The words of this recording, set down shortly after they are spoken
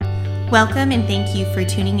Welcome and thank you for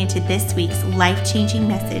tuning into this week's life-changing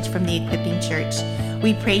message from the Equipping Church.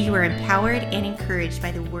 We pray you are empowered and encouraged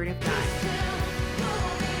by the Word of God.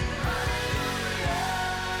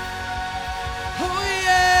 Oh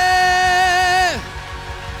yeah!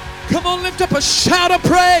 Come on, lift up a shout of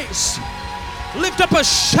praise. Lift up a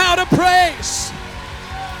shout of praise.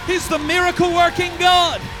 He's the miracle-working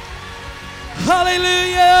God.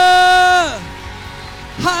 Hallelujah!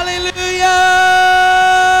 Hallelujah!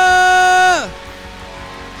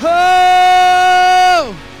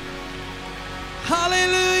 Oh!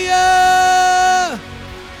 Hallelujah!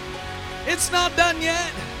 It's not done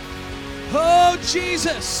yet. Oh,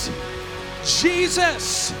 Jesus!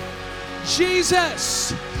 Jesus!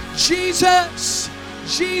 Jesus! Jesus!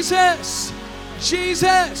 Jesus!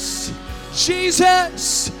 Jesus!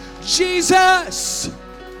 Jesus! Jesus!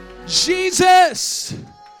 Jesus!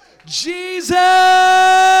 Jesus!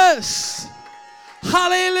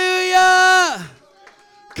 Hallelujah!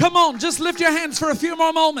 Come on, just lift your hands for a few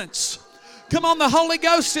more moments. Come on, the Holy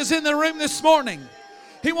Ghost is in the room this morning.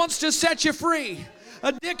 He wants to set you free.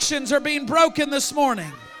 Addictions are being broken this morning.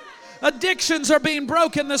 Addictions are being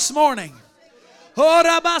broken this morning.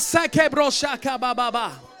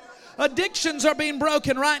 Addictions are being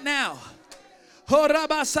broken right now.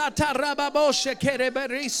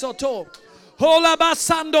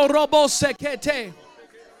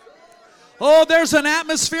 Oh, there's an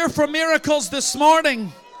atmosphere for miracles this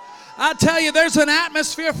morning. I tell you, there's an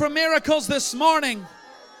atmosphere for miracles this morning.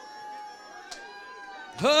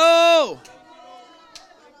 Oh,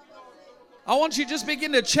 I want you to just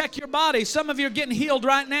begin to check your body. Some of you are getting healed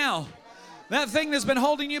right now. That thing that's been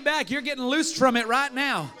holding you back, you're getting loosed from it right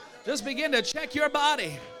now. Just begin to check your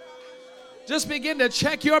body. Just begin to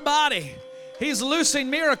check your body. He's loosing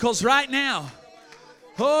miracles right now.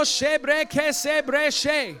 Oh, shebreke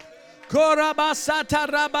sebreshe.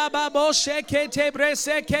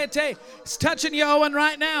 It's touching you, Owen,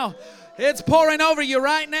 right now. It's pouring over you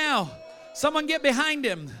right now. Someone get behind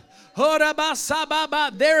him.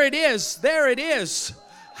 There it is. There it is.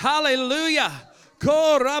 Hallelujah.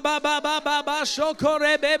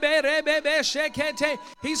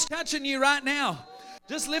 He's touching you right now.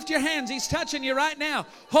 Just lift your hands. He's touching you right now.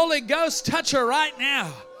 Holy Ghost, touch her right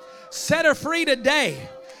now. Set her free today.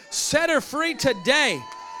 Set her free today.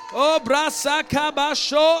 Oh, brasa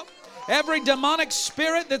kabasho. Every demonic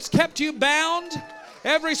spirit that's kept you bound,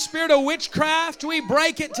 every spirit of witchcraft, we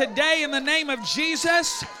break it today in the name of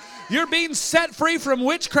Jesus. You're being set free from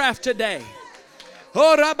witchcraft today.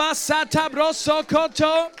 Oh, rabasata broso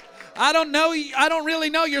koto. I don't really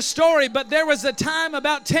know your story, but there was a time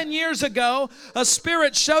about 10 years ago, a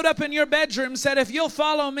spirit showed up in your bedroom, said, if you'll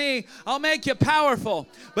follow me, I'll make you powerful.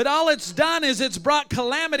 But all it's done is it's brought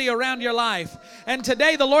calamity around your life. And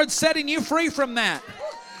today the Lord's setting you free from that.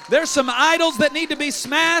 There's some idols that need to be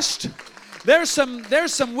smashed. There's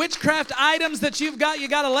some witchcraft items that you got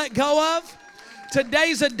to let go of.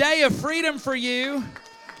 Today's a day of freedom for you.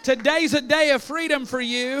 Today's a day of freedom for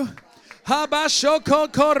you. And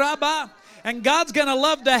God's going to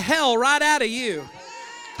love the hell right out of you.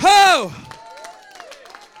 Ho!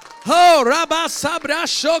 Ho! Rabba sabra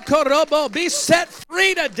shokorobo. Be set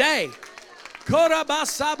free today. Koraba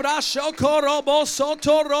sabra shokorobo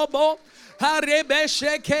sotorobo. Harebe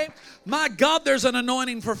sheke. My God, there's an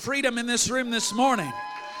anointing for freedom in this room this morning.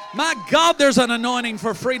 My God, there's an anointing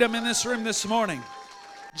for freedom in this room this morning.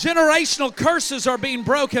 Generational curses are being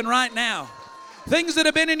broken right now. Things that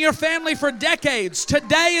have been in your family for decades.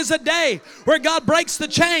 Today is a day where God breaks the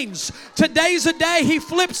chains. Today's a day He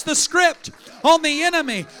flips the script on the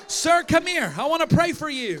enemy. Sir, come here. I want to pray for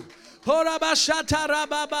you. What's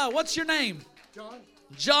your name? John.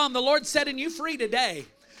 John, the Lord's setting you free today.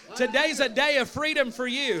 Today's a day of freedom for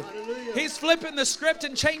you. Hallelujah. He's flipping the script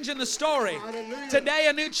and changing the story. Hallelujah. Today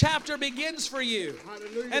a new chapter begins for you.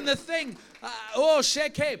 Hallelujah. And the thing,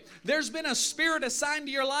 there's been a spirit assigned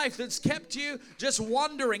to your life that's kept you just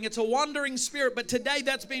wandering. It's a wandering spirit, but today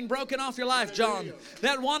that's being broken off your life, John. Hallelujah.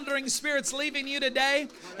 That wandering spirit's leaving you today,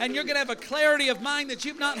 and you're going to have a clarity of mind that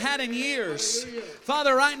you've not had in years. Hallelujah.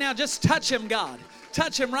 Father, right now, just touch him, God.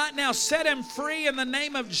 Touch him right now. Set him free in the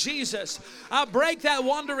name of Jesus. I break that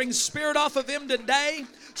wandering spirit off of him today.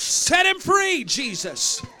 Set him free,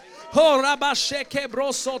 Jesus. Oh, rabasheke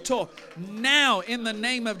brosoto. Now in the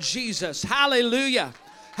name of Jesus. Hallelujah.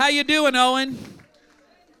 How you doing, Owen?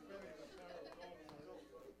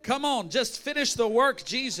 Come on, just finish the work,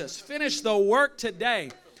 Jesus. Finish the work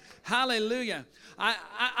today. Hallelujah.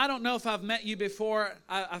 I don't know if I've met you before.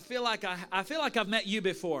 I feel like I've met you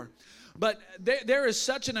before. But there is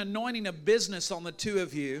such an anointing of business on the two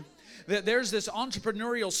of you. that there's this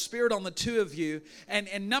entrepreneurial spirit on the two of you,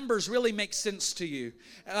 and numbers really make sense to you.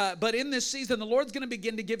 But in this season, the Lord's going to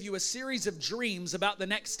begin to give you a series of dreams about the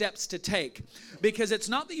next steps to take. Because it's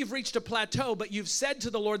not that you've reached a plateau, but you've said to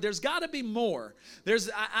the Lord, there's got to be more.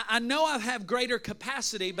 I know I have greater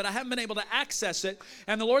capacity, but I haven't been able to access it.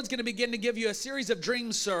 And the Lord's going to begin to give you a series of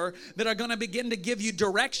dreams, sir, that are going to begin to give you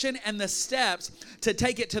direction and the steps to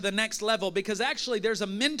take it to the next level. Because actually, there's a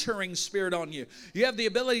mentoring spirit on you. You have the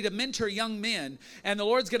ability to mentor young men, and the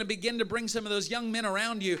Lord's going to begin to bring some of those young men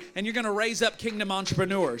around you, and you're going to raise up kingdom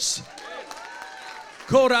entrepreneurs.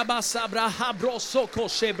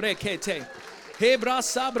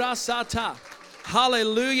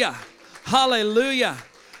 Hallelujah. Hallelujah.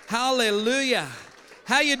 Hallelujah.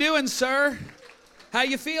 How you doing, sir? How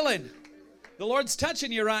you feeling? The Lord's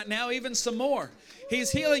touching you right now, even some more.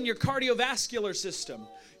 He's healing your cardiovascular system.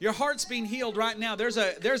 Your heart's being healed right now. There's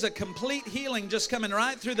a complete healing just coming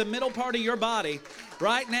right through the middle part of your body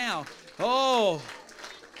right now. Oh,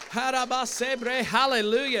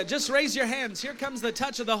 hallelujah. Just raise your hands. Here comes the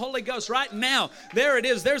touch of the Holy Ghost right now. There it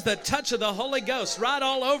is. There's the touch of the Holy Ghost right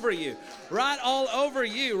all over you. Right all over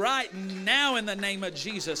you right now in the name of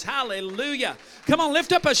Jesus. Hallelujah. Come on,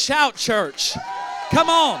 lift up a shout, church. Come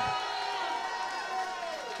on.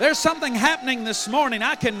 There's something happening this morning.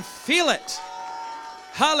 I can feel it.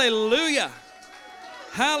 Hallelujah.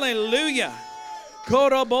 Hallelujah.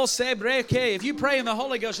 If you pray in the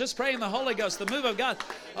Holy Ghost, just pray in the Holy Ghost, the move of God.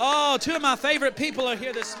 Oh, two of my favorite people are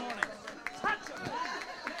here this morning.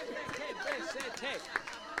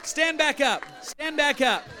 Stand back up. Stand back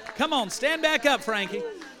up. Come on, stand back up, Frankie.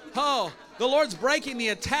 Oh, the Lord's breaking the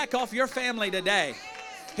attack off your family today.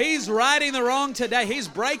 He's righting the wrong today. He's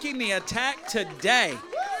breaking the attack today.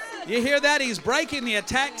 You hear that? He's breaking the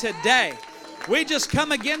attack today. We just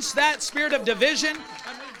come against that spirit of division, and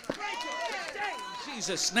we break it today in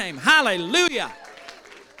Jesus' name. Hallelujah.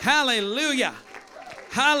 Hallelujah.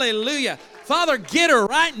 Hallelujah. Father, get her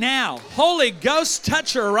right now. Holy Ghost,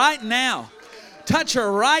 touch her right now. Touch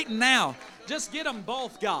her right now. Just get them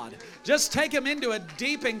both, God. Just take them into a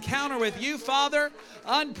deep encounter with you, Father.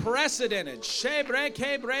 Unprecedented.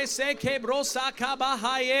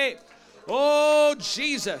 Oh,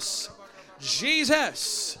 Jesus.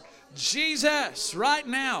 Jesus. Jesus, right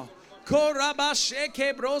now. Now.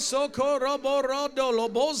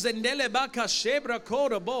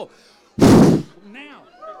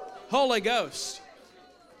 Holy Ghost.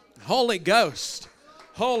 Holy Ghost.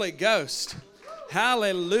 Holy Ghost.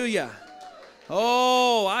 Hallelujah.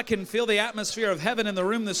 Oh, I can feel the atmosphere of heaven in the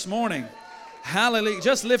room this morning. Hallelujah.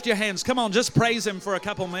 Just lift your hands. Come on, just praise Him for a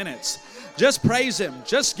couple minutes. Just praise Him.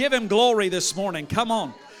 Just give Him glory this morning. Come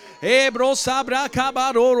on. Hallelujah.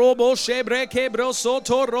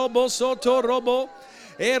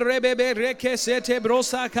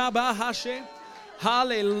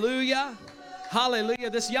 Hallelujah.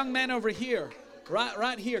 This young man over here,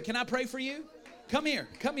 right here. Can I pray for you? Come here.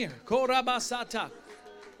 Come here. I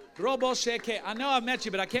know I've met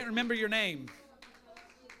you, but I can't remember your name.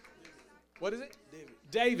 What is it?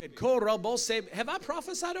 David. Have I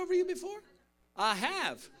prophesied over you before? I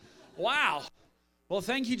have. Wow. Well,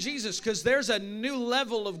 thank you, Jesus, because there's a new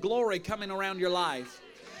level of glory coming around your life.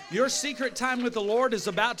 Your secret time with the Lord is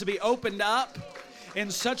about to be opened up in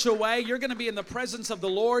such a way. You're going to be in the presence of the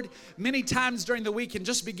Lord many times during the week and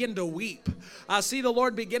just begin to weep. I see the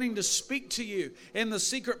Lord beginning to speak to you in the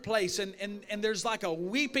secret place, and there's like a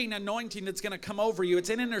weeping anointing that's going to come over you. It's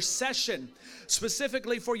an intercession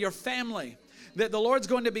specifically for your family. That the Lord's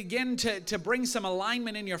going to begin to bring some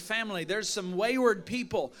alignment in your family. There's some wayward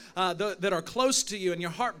people that are close to you, and your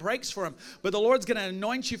heart breaks for them. But the Lord's going to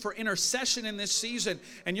anoint you for intercession in this season,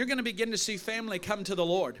 and you're going to begin to see family come to the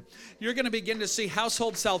Lord. You're going to begin to see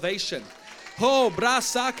household salvation. Oh,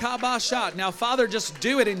 brasa kabasha. Now, Father, just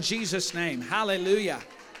do it in Jesus' name. Hallelujah.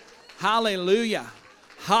 Hallelujah.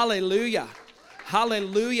 Hallelujah.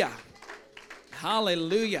 Hallelujah.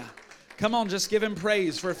 Hallelujah. Come on, just give Him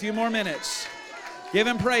praise for a few more minutes. Give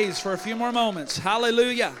Him praise for a few more moments.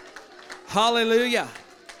 Hallelujah. Hallelujah.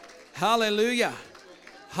 Hallelujah.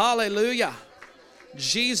 Hallelujah.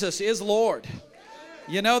 Jesus is Lord.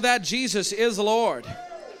 You know that? Jesus is Lord.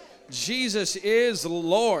 Jesus is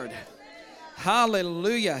Lord.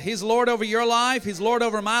 Hallelujah. He's Lord over your life. He's Lord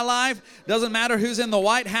over my life. Doesn't matter who's in the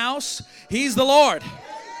White House. He's the Lord.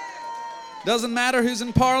 Doesn't matter who's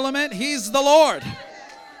in Parliament. He's the Lord.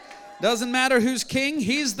 Doesn't matter who's king.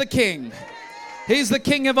 He's the King. He's the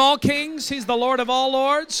King of all kings. He's the Lord of all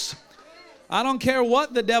lords. I don't care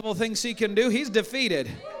what the devil thinks he can do. He's defeated.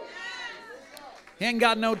 He ain't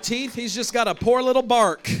got no teeth. He's just got a poor little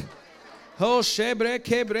bark. Oh, shebre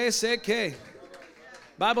kebre seke.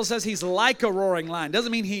 Bible says he's like a roaring lion.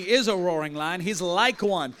 Doesn't mean he is a roaring lion. He's like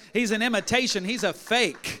one. He's an imitation. He's a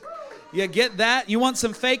fake. You get that? You want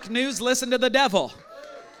some fake news? Listen to the devil.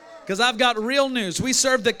 Because I've got real news. We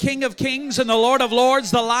serve the King of Kings and the Lord of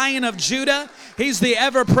Lords, the Lion of Judah. He's the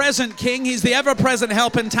ever-present King. He's the ever-present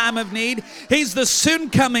help in time of need. He's the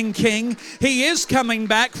soon-coming King. He is coming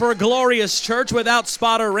back for a glorious church without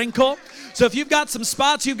spot or wrinkle. So if you've got some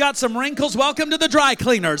spots, you've got some wrinkles, welcome to the dry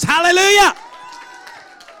cleaners. Hallelujah!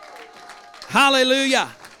 Hallelujah!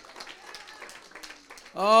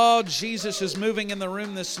 Oh, Jesus is moving in the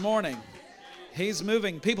room this morning. He's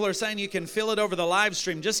moving. People are saying you can feel it over the live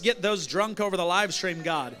stream. Just get those drunk over the live stream,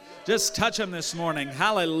 God. Just touch them this morning.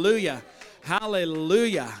 Hallelujah.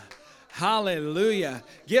 Hallelujah. Hallelujah.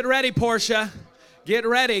 Get ready, Portia. Get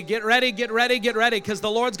ready, get ready, get ready, get ready, because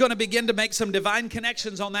the Lord's going to begin to make some divine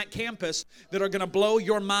connections on that campus that are going to blow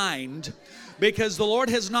your mind, because the Lord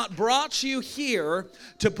has not brought you here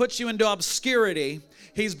to put you into obscurity.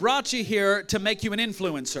 He's brought you here to make you an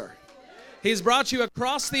influencer. He's brought you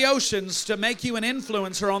across the oceans to make you an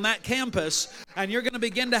influencer on that campus, and you're going to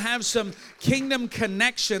begin to have some kingdom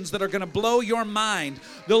connections that are going to blow your mind.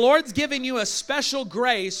 The Lord's giving you a special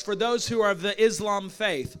grace for those who are of the Islam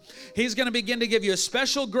faith. He's going to begin to give you a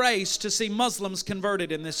special grace to see Muslims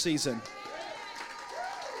converted in this season.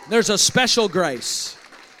 There's a special grace.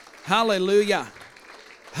 Hallelujah.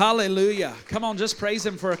 Hallelujah. Come on, just praise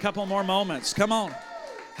Him for a couple more moments. Come on.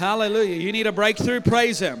 Hallelujah. You need a breakthrough?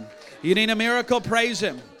 Praise Him. You need a miracle? Praise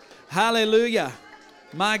Him. Hallelujah.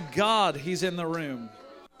 My God, He's in the room.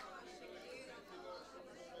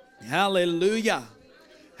 Hallelujah.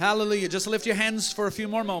 Hallelujah. Just lift your hands for a few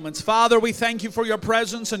more moments. Father, we thank You for Your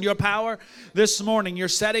presence and Your power this morning. You're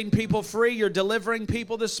setting people free. You're delivering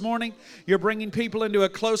people this morning. You're bringing people into a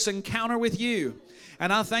close encounter with You.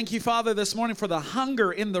 And I thank You, Father, this morning for the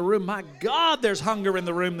hunger in the room. My God, there's hunger in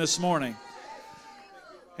the room this morning.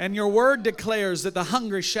 And Your word declares that the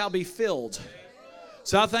hungry shall be filled.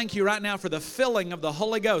 So I thank You right now for the filling of the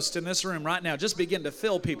Holy Ghost in this room right now. Just begin to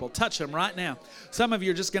fill people. Touch them right now. Some of you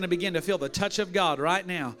are just going to begin to feel the touch of God right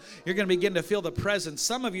now. You're going to begin to feel the presence.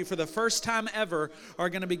 Some of you, for the first time ever, are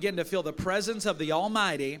going to begin to feel the presence of the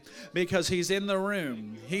Almighty, because He's in the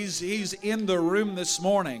room. He's in the room this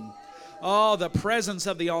morning. Oh, the presence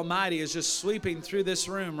of the Almighty is just sweeping through this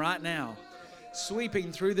room right now.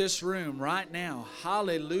 Sweeping through this room right now.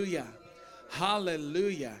 Hallelujah.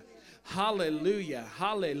 Hallelujah. Hallelujah.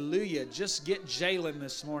 Hallelujah. Just get Jalen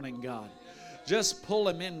this morning, God. Just pull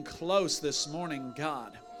him in close this morning,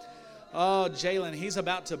 God. Oh, Jalen, he's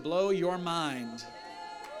about to blow your mind.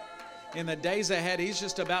 In the days ahead, he's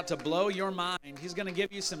just about to blow your mind. He's going to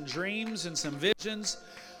give you some dreams and some visions.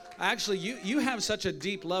 Actually, you have such a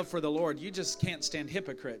deep love for the Lord, you just can't stand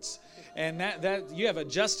hypocrites. And that you have a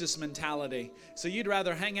justice mentality. So you'd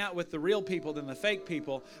rather hang out with the real people than the fake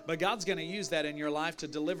people. But God's going to use that in your life to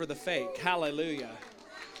deliver the fake. Hallelujah.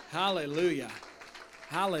 Hallelujah.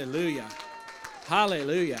 Hallelujah.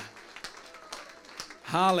 Hallelujah.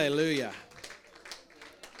 Hallelujah.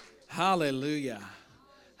 Hallelujah.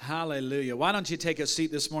 Hallelujah. Why don't you take a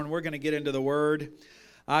seat this morning? We're going to get into the Word.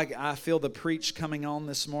 I feel the preach coming on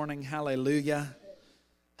this morning. Hallelujah.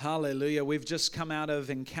 Hallelujah. We've just come out of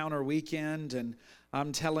Encounter Weekend, and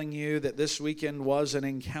I'm telling you that this weekend was an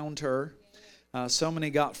encounter. So many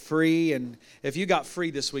got free, and if you got free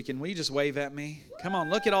this weekend, will you just wave at me? Come on,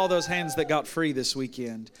 look at all those hands that got free this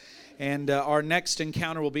weekend. And our next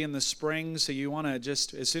encounter will be in the spring, so you want to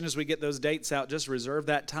just, as soon as we get those dates out, just reserve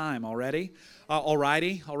that time already.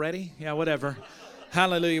 Already? Yeah, whatever.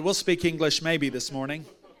 Hallelujah. We'll speak English maybe this morning.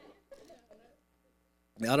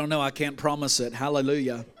 I don't know. I can't promise it.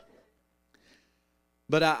 Hallelujah.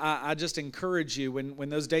 But I just encourage you, when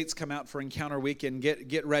those dates come out for Encounter Weekend,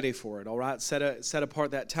 get ready for it, all right? Set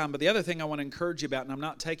apart that time. But the other thing I want to encourage you about, and I'm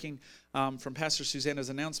not taking from Pastor Susanna's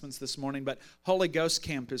announcements this morning, but Holy Ghost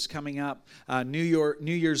Camp is coming up New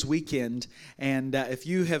Year's weekend. And if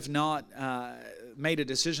you have not made a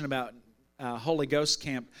decision about Holy Ghost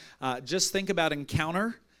Camp, just think about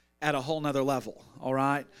Encounter at a whole nother level, all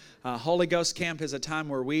right? Holy Ghost Camp is a time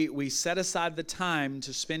where we set aside the time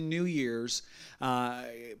to spend New Year's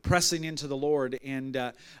pressing into the Lord. And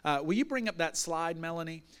will you bring up that slide,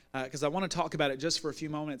 Melanie? Because I want to talk about it just for a few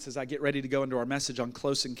moments as I get ready to go into our message on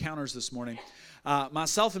close encounters this morning.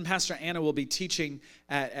 Myself and Pastor Anna will be teaching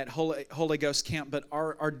at Holy Ghost Camp, but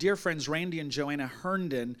our dear friends Randy and Joanna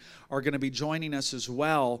Herndon are going to be joining us as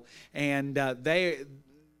well. And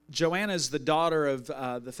Joanna's the daughter of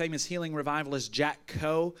the famous healing revivalist Jack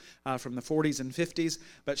Coe from the 40s and 50s,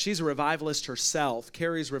 but she's a revivalist herself,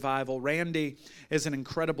 carries revival. Randy is an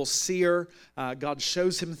incredible seer. God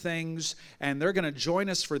shows him things, and they're going to join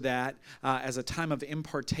us for that as a time of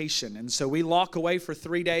impartation. And so we lock away for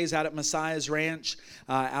 3 days out at Messiah's Ranch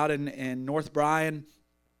out in North Bryan,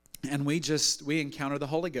 and we encounter the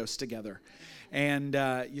Holy Ghost together. And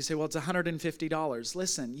you say, well, it's $150.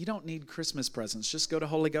 Listen, you don't need Christmas presents. Just go to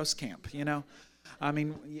Holy Ghost camp, you know. I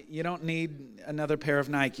mean, you don't need another pair of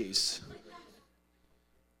Nikes.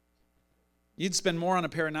 You'd spend more on a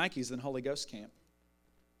pair of Nikes than Holy Ghost camp.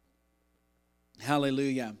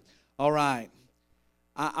 Hallelujah. All right.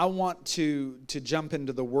 I want to jump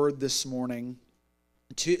into the Word this morning.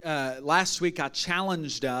 Last week, I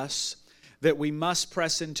challenged us that we must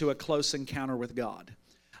press into a close encounter with God.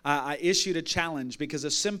 I issued a challenge because a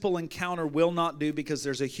simple encounter will not do, because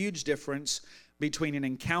there's a huge difference between an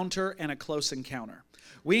encounter and a close encounter.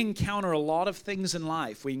 We encounter a lot of things in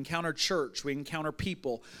life. We encounter church, we encounter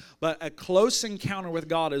people, but a close encounter with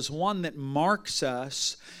God is one that marks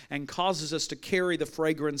us and causes us to carry the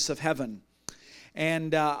fragrance of heaven.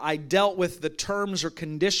 And I dealt with the terms or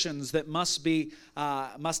conditions that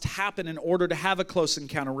must happen in order to have a close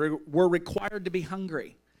encounter. We're required to be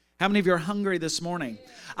hungry. How many of you are hungry this morning?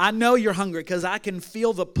 I know you're hungry because I can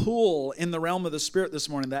feel the pull in the realm of the Spirit this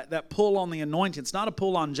morning, that pull on the anointing. It's not a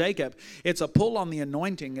pull on Jacob. It's a pull on the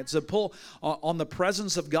anointing. It's a pull on the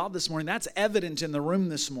presence of God this morning. That's evident in the room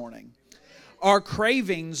this morning. Our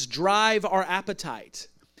cravings drive our appetite.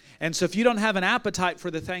 And so if you don't have an appetite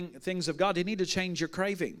for the things of God, you need to change your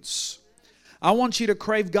cravings. I want you to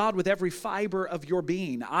crave God with every fiber of your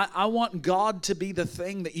being. I want God to be the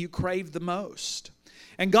thing that you crave the most.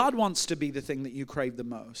 And God wants to be the thing that you crave the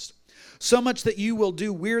most. So much that you will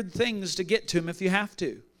do weird things to get to Him if you have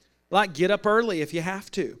to. Like get up early if you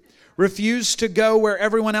have to. Refuse to go where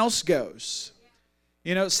everyone else goes.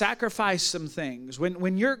 You know, sacrifice some things.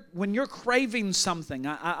 When you're craving something,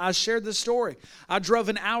 I shared the story. I drove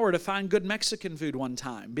an hour to find good Mexican food one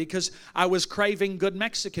time because I was craving good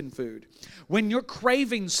Mexican food. When you're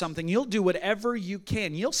craving something, you'll do whatever you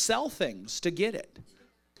can. You'll sell things to get it.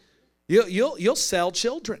 You'll sell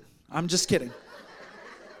children. I'm just kidding.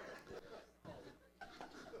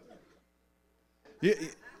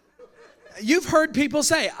 You've heard people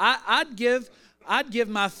say, I'd give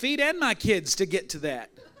my feet and my kids to get to that.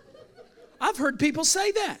 I've heard people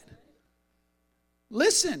say that.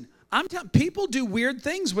 Listen, people do weird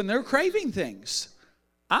things when they're craving things.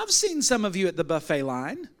 I've seen some of you at the buffet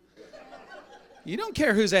line. You don't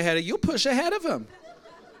care who's ahead of you. You'll push ahead of them.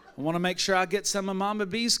 I want to make sure I get some of Mama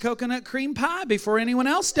B's coconut cream pie before anyone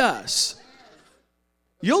else does.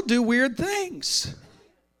 You'll do weird things.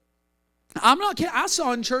 I'm not kidding. I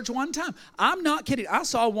saw in church one time. I'm not kidding. I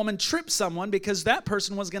saw a woman trip someone because that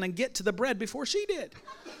person was going to get to the bread before she did.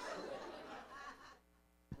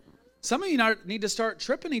 Some of you need to start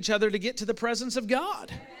tripping each other to get to the presence of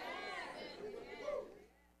God.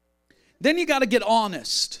 Then you got to get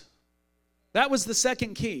honest. That was the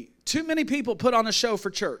second key. Too many people put on a show for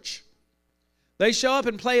church. They show up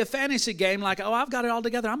and play a fantasy game like, oh, I've got it all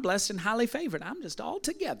together. I'm blessed and highly favored. I'm just all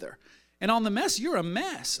together. And on the mess, you're a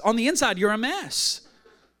mess. On the inside, you're a mess.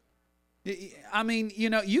 I mean, you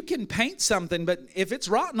know, you can paint something, but if it's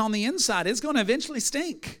rotten on the inside, it's going to eventually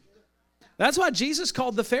stink. That's why Jesus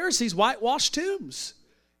called the Pharisees whitewashed tombs.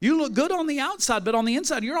 You look good on the outside, but on the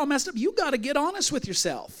inside, you're all messed up. You got to get honest with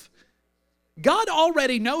yourself. God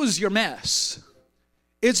already knows your mess.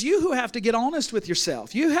 It's you who have to get honest with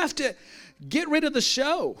yourself. You have to get rid of the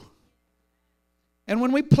show. And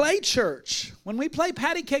when we play church, when we play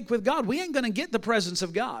patty cake with God, we ain't going to get the presence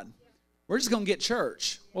of God. We're just going to get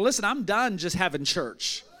church. Well, listen, I'm done just having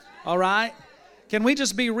church. All right? Can we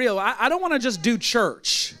just be real? I don't want to just do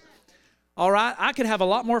church. All right? I could have a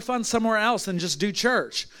lot more fun somewhere else than just do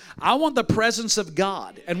church. I want the presence of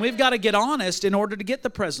God. And we've got to get honest in order to get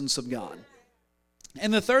the presence of God.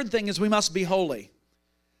 And the third thing is we must be holy.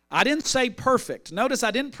 I didn't say perfect. Notice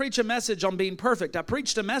I didn't preach a message on being perfect. I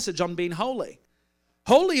preached a message on being holy.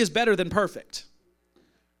 Holy is better than perfect,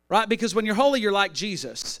 right? Because when you're holy, you're like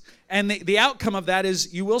Jesus. And the outcome of that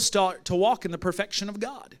is you will start to walk in the perfection of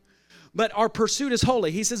God. But our pursuit is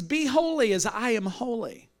holy. He says, be holy as I am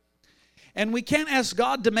holy. And we can't ask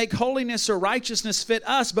God to make holiness or righteousness fit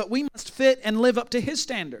us, but we must fit and live up to His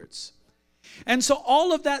standards. And so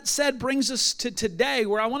all of that said brings us to today,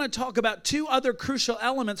 where I want to talk about two other crucial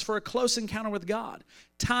elements for a close encounter with God: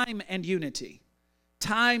 time and unity.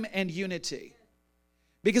 Time and unity.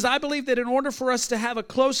 Because I believe that in order for us to have a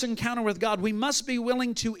close encounter with God, we must be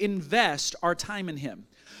willing to invest our time in Him.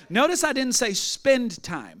 Notice I didn't say spend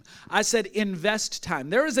time. I said invest time.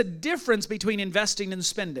 There is a difference between investing and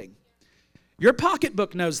spending. Your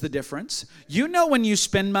pocketbook knows the difference. You know when you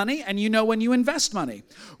spend money and you know when you invest money.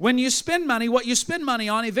 When you spend money, what you spend money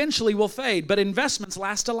on eventually will fade, but investments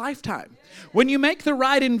last a lifetime. When you make the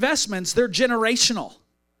right investments, they're generational.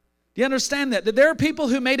 Do you understand that? That there are people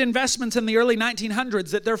who made investments in the early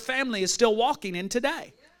 1900s that their family is still walking in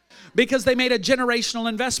today because they made a generational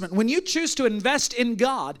investment. When you choose to invest in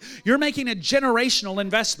God, you're making a generational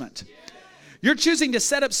investment. You're choosing to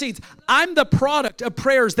set up seeds. I'm the product of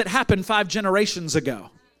prayers that happened 5 generations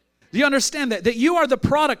ago. Do you understand that? That you are the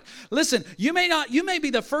product. Listen, you may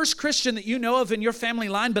be the first Christian that you know of in your family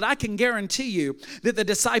line, but I can guarantee you that the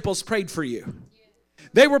disciples prayed for you.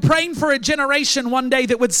 They were praying for a generation one day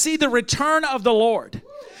that would see the return of the Lord.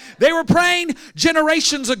 They were praying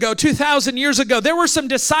generations ago, 2,000 years ago. There were some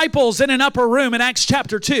disciples in an upper room in Acts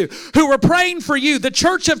chapter 2 who were praying for you, the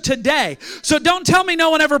church of today. So don't tell me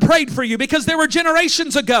no one ever prayed for you, because there were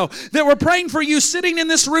generations ago that were praying for you sitting in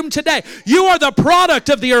this room today. You are the product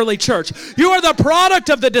of the early church. You are the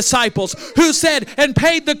product of the disciples who said and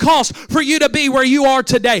paid the cost for you to be where you are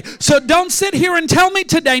today. So don't sit here and tell me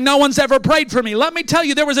today no one's ever prayed for me. Let me tell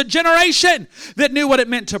you, there was a generation that knew what it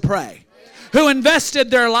meant to pray, who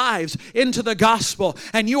invested their lives into the gospel,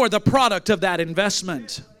 and you are the product of that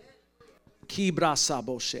investment. So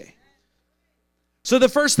the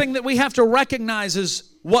first thing that we have to recognize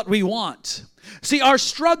is what we want. See, our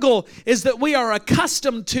struggle is that we are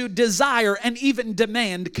accustomed to desire and even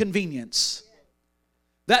demand convenience.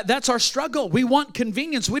 That's our struggle. We want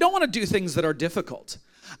convenience. We don't want to do things that are difficult.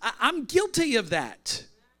 I'm guilty of that.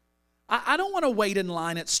 I don't want to wait in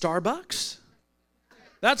line at Starbucks.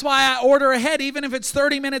 That's why I order ahead, even if it's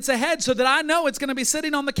 30 minutes ahead, so that I know it's going to be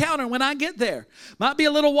sitting on the counter when I get there. Might be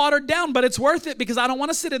a little watered down, but it's worth it because I don't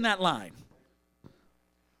want to sit in that line.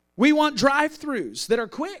 We want drive-thrus that are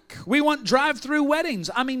quick. We want drive-thru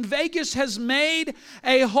weddings. I mean, Vegas has made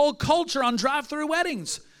a whole culture on drive-thru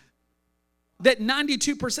weddings that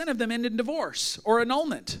 92% of them end in divorce or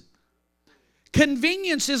annulment.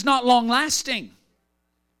 Convenience is not long-lasting.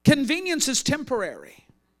 Convenience is temporary.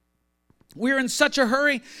 We're in such a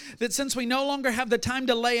hurry that since we no longer have the time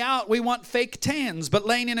to lay out, we want fake tans. But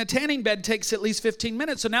laying in a tanning bed takes at least 15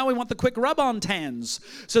 minutes. So now we want the quick rub-on tans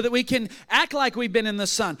so that we can act like we've been in the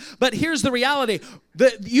sun. But here's the reality.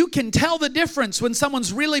 You can tell the difference when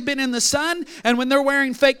someone's really been in the sun and when they're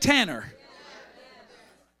wearing fake tanner.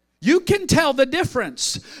 You can tell the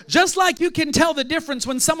difference. Just like you can tell the difference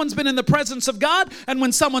when someone's been in the presence of God and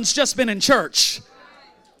when someone's just been in church.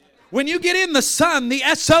 When you get in the sun, the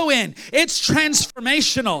S-O-N, it's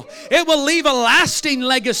transformational. It will leave a lasting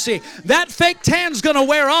legacy. That fake tan's going to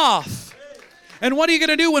wear off. And what are you going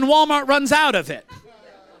to do when Walmart runs out of it? It's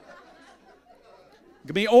going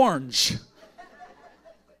to be orange.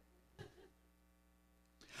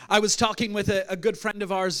 I was talking with a good friend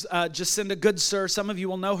of ours, Jacinda Goodsir. Some of you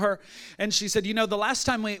will know her. And she said, you know, the last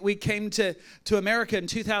time we came to America in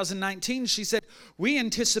 2019, she said, we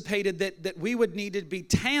anticipated that we would need to be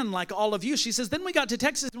tan like all of you. She says, then we got to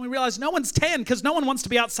Texas and we realized no one's tan because no one wants to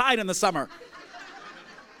be outside in the summer.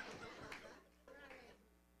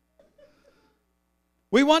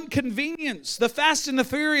 We want convenience. The Fast and the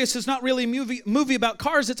Furious is not really a movie about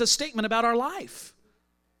cars. It's a statement about our life.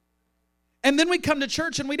 And then we come to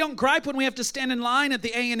church and we don't gripe when we have to stand in line at the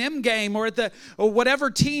A&M game or at or whatever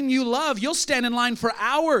team you love. You'll stand in line for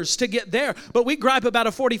hours to get there, but we gripe about a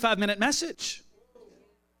 45-minute message.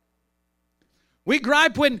 We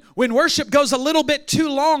gripe when worship goes a little bit too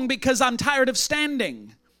long because I'm tired of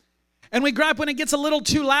standing. And we gripe when it gets a little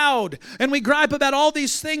too loud. And we gripe about all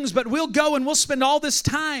these things, but we'll go and we'll spend all this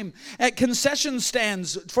time at concession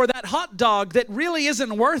stands for that hot dog that really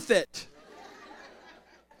isn't worth it.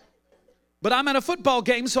 But I'm at a football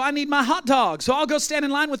game, so I need my hot dog. So I'll go stand in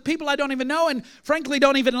line with people I don't even know and frankly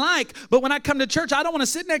don't even like. But when I come to church, I don't want to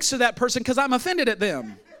sit next to that person because I'm offended at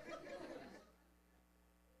them.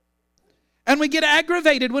 And we get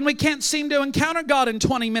aggravated when we can't seem to encounter God in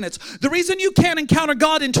 20 minutes. The reason you can't encounter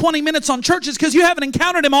God in 20 minutes on church is because you haven't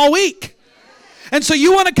encountered Him all week. And so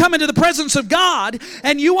you want to come into the presence of God,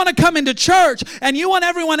 and you want to come into church, and you want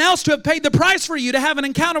everyone else to have paid the price for you to have an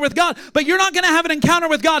encounter with God. But you're not going to have an encounter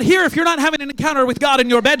with God here if you're not having an encounter with God in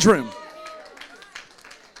your bedroom.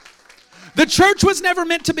 The church was never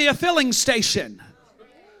meant to be a filling station.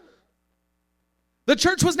 The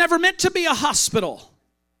church was never meant to be a hospital.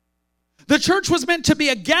 The church was meant to be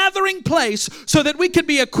a gathering place so that we could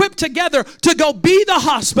be equipped together to go be the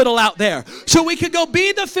hospital out there. So we could go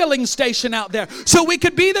be the filling station out there. So we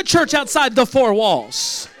could be the church outside the four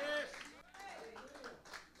walls.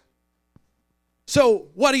 So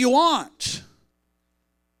what do you want?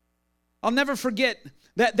 I'll never forget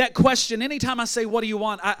that question. Anytime I say, what do you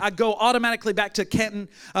want? I go automatically back to Canton,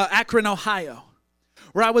 Akron, Ohio,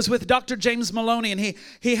 where I was with Dr. James Maloney, and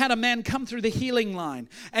he had a man come through the healing line.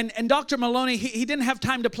 And Dr. Maloney, he didn't have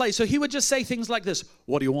time to play, so he would just say things like this,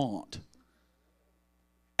 what do you want?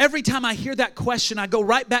 Every time I hear that question, I go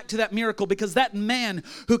right back to that miracle, because that man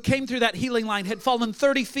who came through that healing line had fallen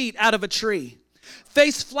 30 feet out of a tree,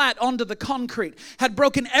 face flat onto the concrete, had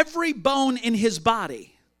broken every bone in his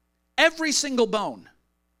body, every single bone.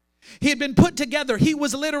 He had been put together. He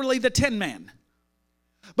was literally the Tin Man.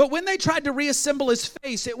 But when they tried to reassemble his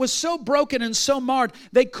face, it was so broken and so marred,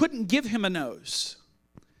 they couldn't give him a nose.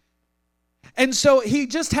 And so he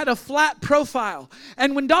just had a flat profile.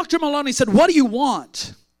 And when Dr. Maloney said, what do you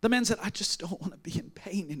want? The man said, I just don't want to be in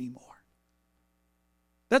pain anymore.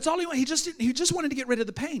 That's all he wanted. He just wanted to get rid of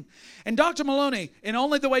the pain. And Dr. Maloney, in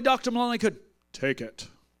only the way Dr. Maloney could, take it.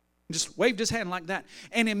 Just waved his hand like that.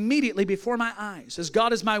 And immediately before my eyes, as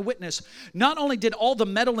God is my witness, not only did all the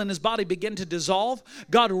metal in his body begin to dissolve,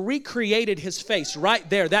 God recreated his face right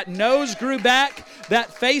there. That nose grew back.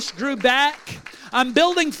 That face grew back. I'm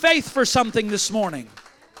building faith for something this morning.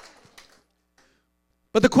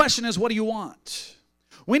 But the question is, what do you want?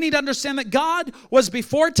 We need to understand that God was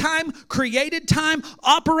before time, created time,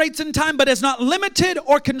 operates in time, but is not limited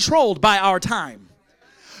or controlled by our time.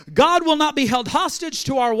 God will not be held hostage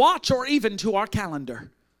to our watch or even to our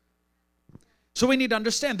calendar. So we need to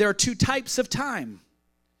understand there are two types of time.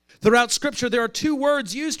 Throughout Scripture, there are two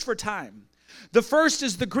words used for time. The first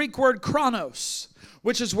is the Greek word chronos,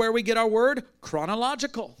 which is where we get our word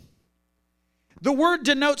chronological. The word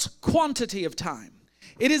denotes quantity of time.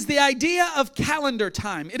 It is the idea of calendar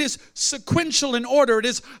time. It is sequential in order. It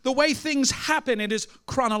is the way things happen. It is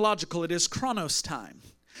chronological. It is chronos time.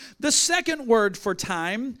 The second word for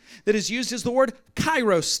time that is used is the word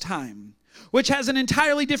kairos time, which has an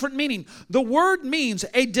entirely different meaning. The word means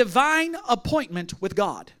a divine appointment with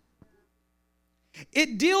God.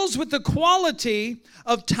 It deals with the quality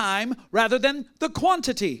of time rather than the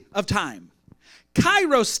quantity of time.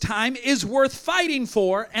 Kairos time is worth fighting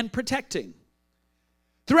for and protecting.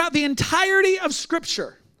 Throughout the entirety of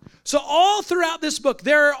Scripture, so all throughout this book,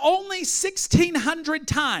 there are only 1,600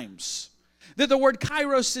 times that the word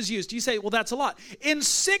kairos is used. You say, well, that's a lot. In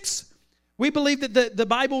 6, we believe that the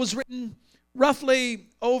Bible was written roughly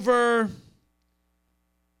over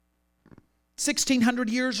 1,600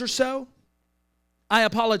 years or so. I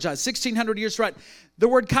apologize, 1,600 years, right. The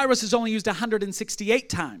word kairos is only used 168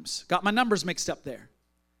 times. Got my numbers mixed up there.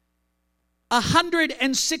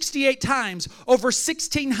 168 times over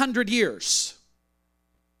 1,600 years.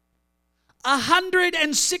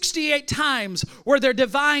 168 times were there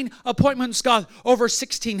divine appointments, God, over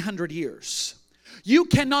 1,600 years. You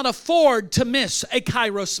cannot afford to miss a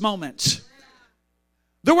kairos moment.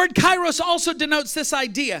 The word kairos also denotes this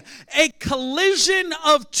idea, a collision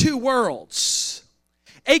of two worlds,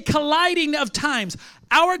 a colliding of times,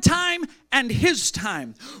 our time and His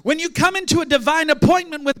time. When you come into a divine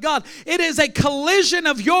appointment with God, it is a collision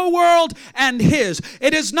of your world and His.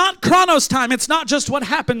 It is not chronos time. It's not just what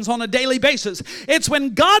happens on a daily basis. It's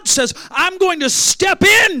when God says, I'm going to step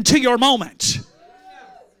into your moment.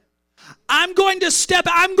 I'm going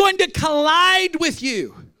to collide with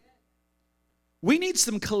you. We need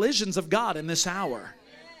some collisions of God in this hour.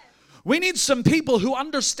 We need some people who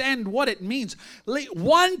understand what it means.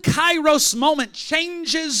 One kairos moment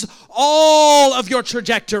changes all of your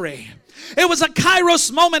trajectory. It was a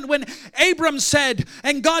kairos moment when Abram said,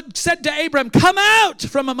 and God said to Abram, come out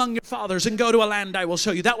from among your fathers and go to a land I will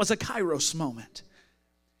show you. That was a kairos moment.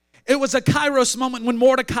 It was a kairos moment when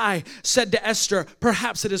Mordecai said to Esther,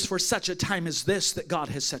 perhaps it is for such a time as this that God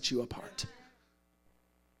has set you apart.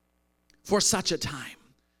 For such a time.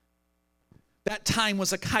 That time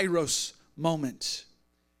was a kairos moment.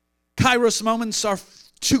 Kairos moments are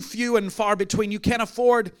too few and far between. You can't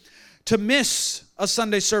afford to miss a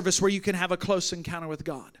Sunday service where you can have a close encounter with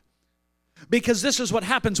God. Because this is what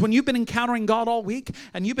happens when you've been encountering God all week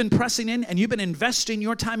and you've been pressing in and you've been investing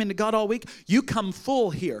your time into God all week, you come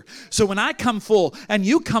full here. So when I come full and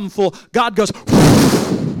you come full, God goes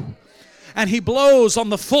and He blows on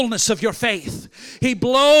the fullness of your faith. He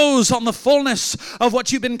blows on the fullness of what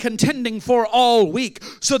you've been contending for all week,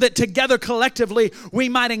 so that together collectively we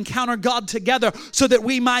might encounter God together, so that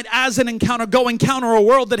we might as an encounter go encounter a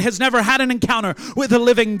world that has never had an encounter with a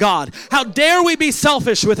living God. How dare we be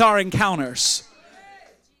selfish with our encounters?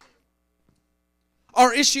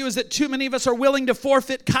 Our issue is that too many of us are willing to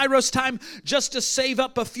forfeit kairos time just to save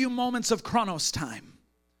up a few moments of chronos time.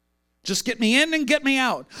 Just get me in and get me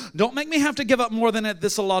out. Don't make me have to give up more than at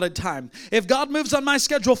this allotted time. If God moves on my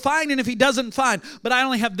schedule, fine. And if he doesn't, fine. But I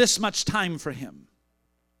only have this much time for him.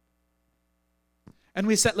 And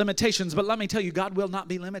we set limitations. But let me tell you, God will not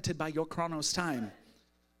be limited by your chronos time.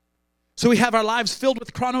 So we have our lives filled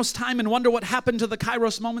with chronos time and wonder what happened to the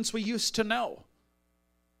kairos moments we used to know.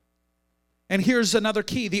 And here's another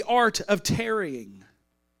key, the art of tarrying.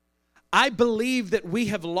 I believe that we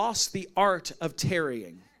have lost the art of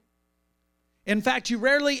tarrying. In fact, you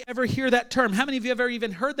rarely ever hear that term. How many of you have ever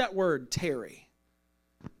even heard that word, tarry?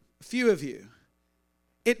 A few of you.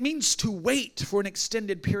 It means to wait for an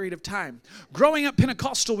extended period of time. Growing up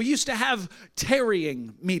Pentecostal, we used to have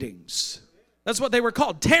tarrying meetings. That's what they were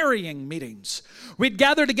called, tarrying meetings. We'd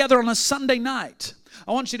gather together on a Sunday night.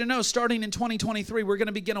 I want you to know, starting in 2023, we're going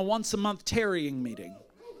to begin a once-a-month tarrying meeting.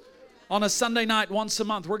 On a Sunday night, once a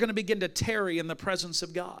month, we're going to begin to tarry in the presence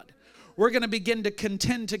of God. We're going to begin to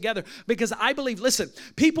contend together because I believe, listen,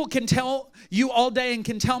 people can tell you all day and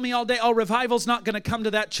can tell me all day, oh, revival's not going to come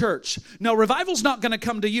to that church. No, revival's not going to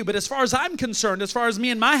come to you. But as far as I'm concerned, as far as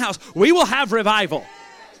me and my house, we will have revival.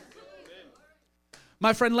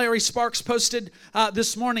 My friend Larry Sparks posted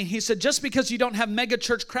this morning, he said, just because you don't have mega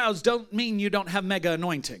church crowds don't mean you don't have mega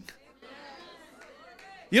anointing.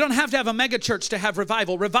 You don't have to have a mega church to have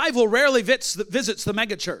revival. Revival rarely visits the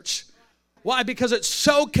mega church. Why? Because it's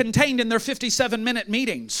so contained in their 57-minute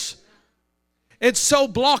meetings. It's so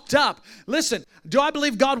blocked up. Listen, do I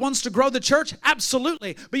believe God wants to grow the church?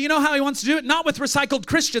 Absolutely. But you know how he wants to do it? Not with recycled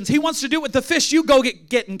Christians. He wants to do it with the fish you go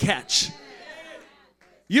get and catch.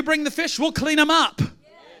 You bring the fish, we'll clean them up.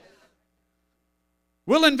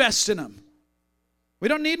 We'll invest in them. We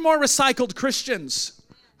don't need more recycled Christians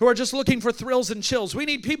who are just looking for thrills and chills. We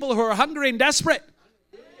need people who are hungry and desperate.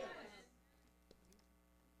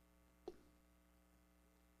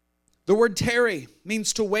 The word tarry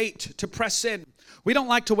means to wait, to press in. We don't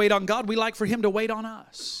like to wait on God. We like for him to wait on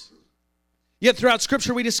us. Yet throughout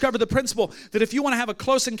Scripture, we discover the principle that if you want to have a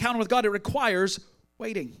close encounter with God, it requires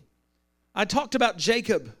waiting. I talked about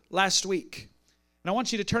Jacob last week. And I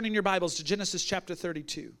want you to turn in your Bibles to Genesis chapter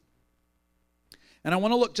 32. And I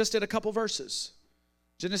want to look just at a couple verses.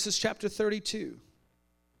 Genesis chapter 32,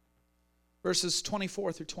 verses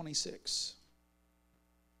 24 through 26.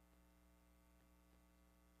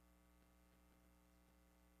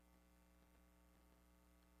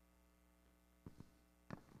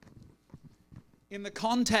 In the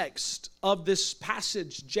context of this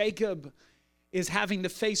passage, Jacob is having to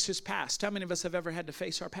face his past. How many of us have ever had to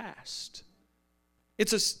face our past?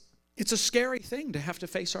 It's a scary thing to have to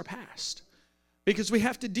face our past because we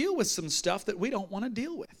have to deal with some stuff that we don't want to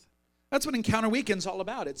deal with. That's what Encounter Weekend's all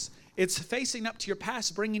about. It's facing up to your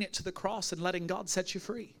past, bringing it to the cross, and letting God set you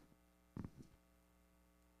free.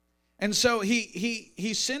 And so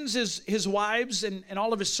he sends his wives and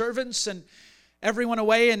all of his servants and everyone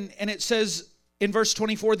away, and it says in verse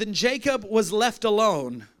 24, then Jacob was left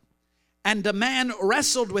alone, and a man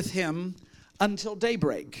wrestled with him until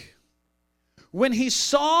daybreak. When he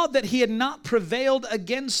saw that he had not prevailed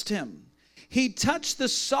against him, he touched the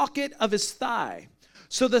socket of his thigh.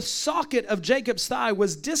 So the socket of Jacob's thigh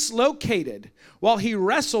was dislocated while he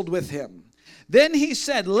wrestled with him. Then he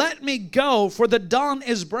said, let me go, for the dawn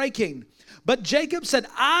is breaking. But Jacob said,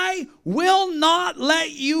 I will not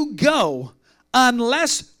let you go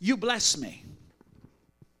unless you bless me.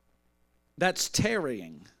 That's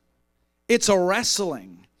tarrying. It's a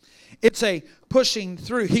wrestling. It's a pushing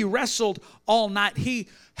through. He wrestled all night. He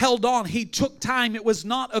held on. He took time. It was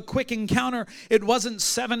not a quick encounter. It wasn't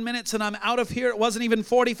 7 minutes and I'm out of here. It wasn't even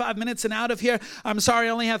 45 minutes and out of here. I'm sorry, I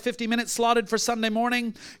only have 50 minutes slotted for Sunday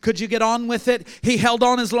morning. Could you get on with it? He held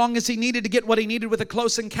on as long as he needed to get what he needed with a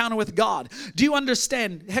close encounter with God. Do you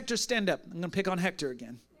understand? Hector, stand up. I'm going to pick on Hector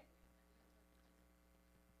again.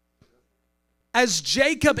 As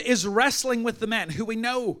Jacob is wrestling with the man who we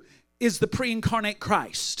know is the pre-incarnate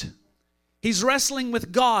Christ, he's wrestling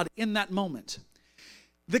with God in that moment.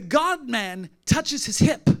 The God-man touches his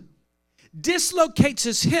hip, dislocates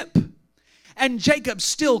his hip, and Jacob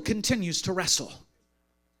still continues to wrestle.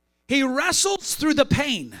 He wrestles through the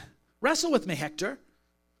pain. Wrestle with me, Hector.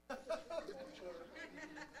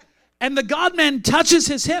 And the God-man touches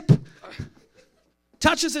his hip,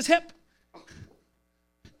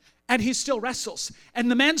 and he still wrestles. And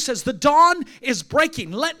the man says, the dawn is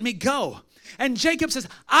breaking. Let me go. And Jacob says,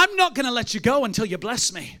 I'm not going to let you go until you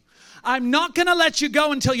bless me. I'm not going to let you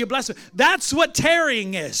go until you bless me. That's what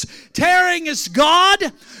tarrying is. Tarrying is, God,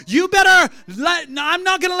 I'm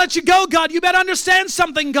not going to let you go, God. You better understand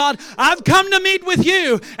something, God. I've come to meet with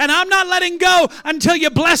you, and I'm not letting go until you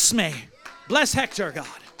bless me. Bless Hector, God.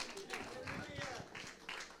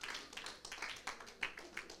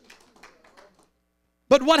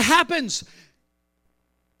 But what happens?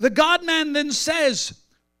 The God-man then says,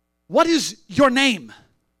 what is your name?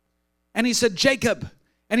 And he said, Jacob.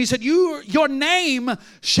 And he said, your name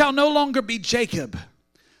shall no longer be Jacob,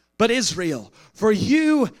 but Israel. For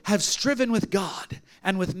you have striven with God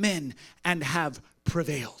and with men and have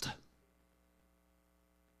prevailed.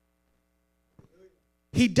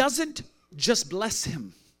 He doesn't just bless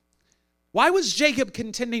him. Why was Jacob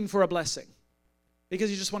contending for a blessing? Because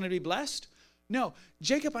he just wanted to be blessed? No,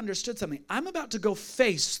 Jacob understood something. I'm about to go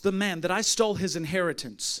face the man that I stole his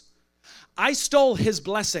inheritance. I stole his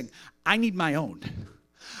blessing. I need my own.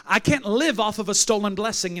 I can't live off of a stolen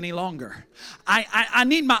blessing any longer. I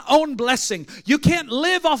need my own blessing. You can't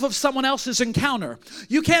live off of someone else's encounter.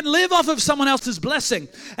 You can't live off of someone else's blessing.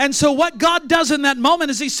 And so what God does in that moment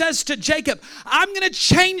is he says to Jacob, I'm going to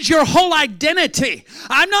change your whole identity.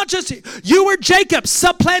 I'm not just, you were Jacob,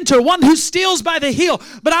 supplanter, one who steals by the heel,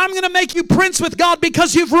 but I'm going to make you prince with God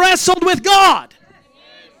because you've wrestled with God.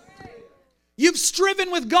 You've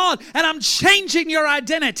striven with God, and I'm changing your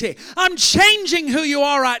identity. I'm changing who you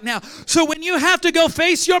are right now. So when you have to go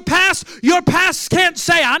face your past can't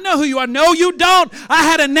say, I know who you are. No, you don't. I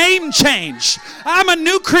had a name change. I'm a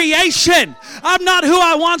new creation. I'm not who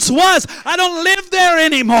I once was. I don't live there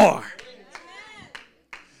anymore.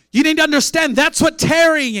 You need to understand that's what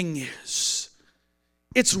tarrying is.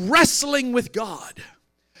 It's wrestling with God.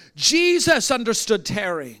 Jesus understood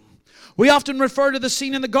tarrying. We often refer to the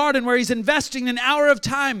scene in the garden where he's investing an hour of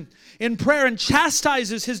time in prayer and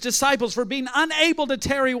chastises his disciples for being unable to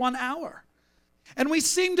tarry 1 hour. And we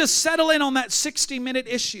seem to settle in on that 60-minute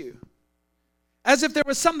issue as if there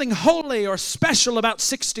was something holy or special about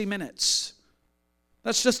 60 minutes.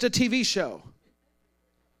 That's just a TV show.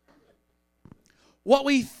 What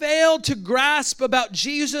we fail to grasp about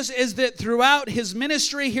Jesus is that throughout his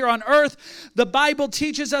ministry here on earth, the Bible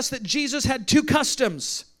teaches us that Jesus had two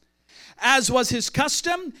customs. As was his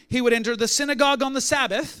custom, he would enter the synagogue on the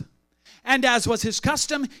Sabbath, and as was his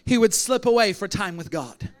custom, he would slip away for time with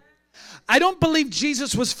God. I don't believe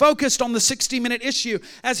Jesus was focused on the 60-minute issue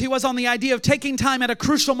as he was on the idea of taking time at a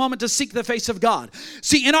crucial moment to seek the face of God.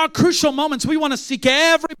 See, in our crucial moments, we want to seek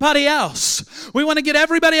everybody else. We want to get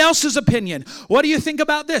everybody else's opinion. What do you think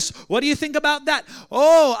about this? What do you think about that?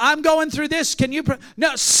 Oh, I'm going through this. Can you?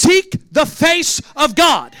 No, seek the face of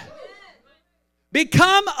God.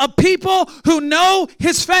 Become a people who know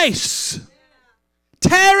his face.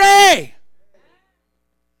 Tarry.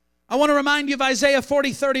 I want to remind you of Isaiah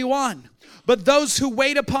 40:31. But those who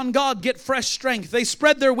wait upon God get fresh strength. They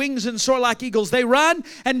spread their wings and soar like eagles. They run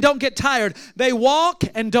and don't get tired. They walk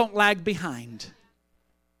and don't lag behind.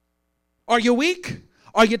 Are you weak?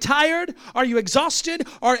 Are you tired? Are you exhausted?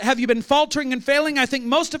 Or have you been faltering and failing? I think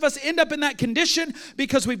most of us end up in that condition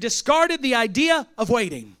because we've discarded the idea of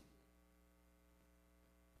waiting.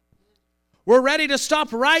 We're ready to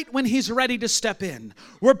stop right when he's ready to step in.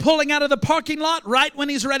 We're pulling out of the parking lot right when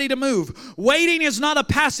he's ready to move. Waiting is not a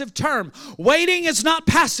passive term. Waiting is not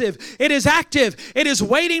passive. It is active. It is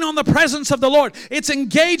waiting on the presence of the Lord. It's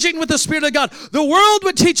engaging with the Spirit of God. The world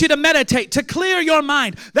would teach you to meditate, to clear your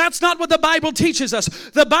mind. That's not what the Bible teaches us.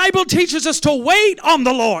 The Bible teaches us to wait on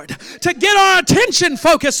the Lord, to get our attention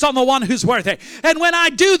focused on the one who's worthy. And when I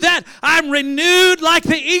do that, I'm renewed like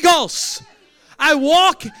the eagles. I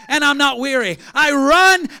walk and I'm not weary. I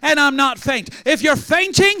run and I'm not faint. If you're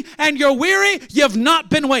fainting and you're weary, you've not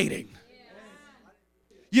been waiting.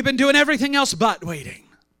 You've been doing everything else but waiting.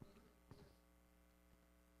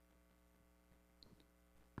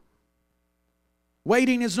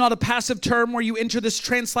 Waiting is not a passive term where you enter this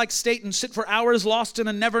trance-like state and sit for hours lost in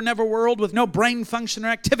a never-never world with no brain function or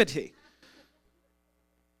activity.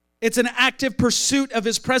 It's an active pursuit of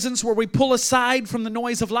his presence where we pull aside from the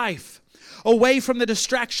noise of life. Away from the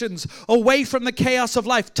distractions, away from the chaos of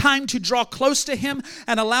life. Time to draw close to him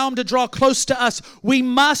and allow him to draw close to us. We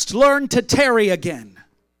must learn to tarry again.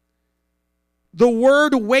 The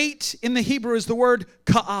word wait in the Hebrew is the word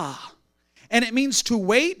ka'ah. And it means to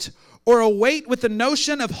wait or await with the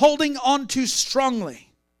notion of holding on to strongly.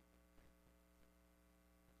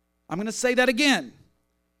 I'm going to say that again.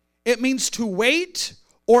 It means to wait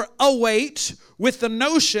or await with the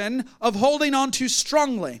notion of holding on to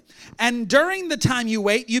strongly. And during the time you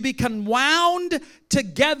wait, you become wound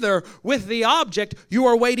together with the object you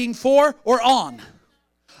are waiting for or on.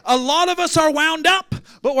 A lot of us are wound up,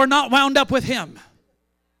 but we're not wound up with him.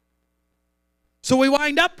 So we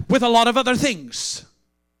wind up with a lot of other things.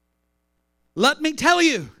 Let me tell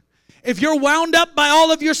you, if you're wound up by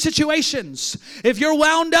all of your situations, if you're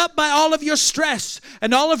wound up by all of your stress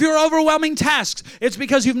and all of your overwhelming tasks, it's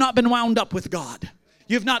because you've not been wound up with God.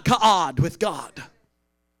 You've not ka'ad with God.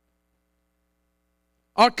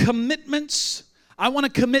 Our commitments. I want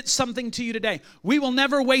to commit something to you today. We will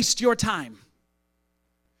never waste your time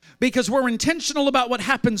because we're intentional about what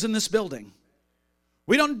happens in this building.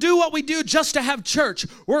 We don't do what we do just to have church.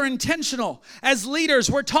 We're intentional. As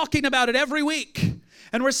leaders, we're talking about it every week.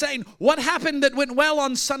 And we're saying, what happened that went well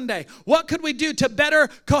on Sunday? What could we do to better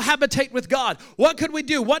cohabitate with God? What could we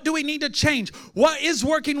do? What do we need to change? What is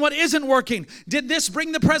working? What isn't working? Did this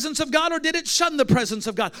bring the presence of God or did it shun the presence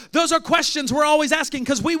of God? Those are questions we're always asking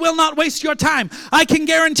because we will not waste your time. I can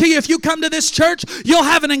guarantee you if you come to this church, you'll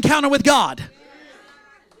have an encounter with God.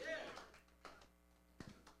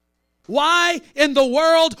 Why in the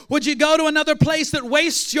world would you go to another place that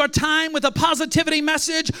wastes your time with a positivity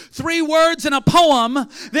message, 3 words and a poem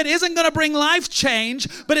that isn't going to bring life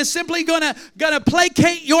change, but is simply going to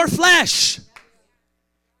placate your flesh?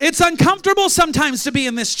 It's uncomfortable sometimes to be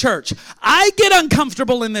in this church. I get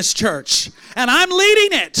uncomfortable in this church, and I'm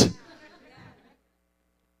leading it.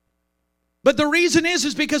 But the reason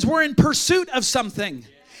is because we're in pursuit of something,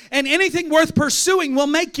 and anything worth pursuing will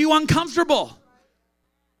make you uncomfortable.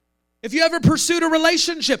 If you ever pursued a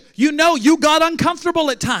relationship, you know you got uncomfortable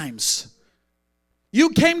at times. You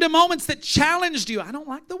came to moments that challenged you. I don't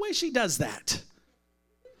like the way she does that.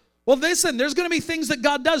 Well, listen, there's going to be things that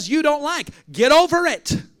God does you don't like. Get over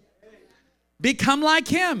it. Become like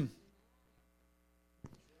Him.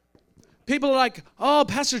 People are like, oh,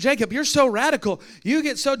 Pastor Jacob, you're so radical. You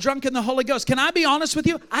get so drunk in the Holy Ghost. Can I be honest with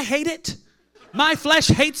you? I hate it. My flesh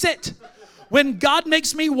hates it. When God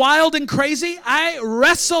makes me wild and crazy, I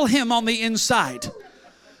wrestle Him on the inside.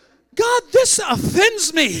 God, this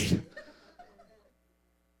offends me.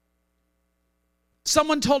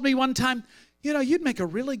 Someone told me one time, you know, you'd make a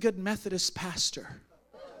really good Methodist pastor.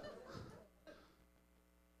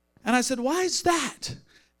 And I said, why is that?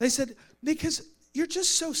 They said, because you're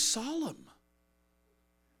just so solemn.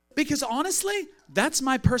 Because honestly, that's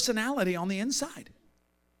my personality on the inside.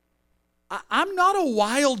 I'm not a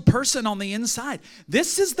wild person on the inside.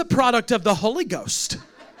 This is the product of the Holy Ghost.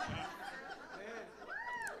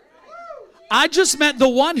 I just met the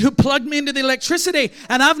one who plugged me into the electricity,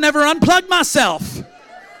 and I've never unplugged myself.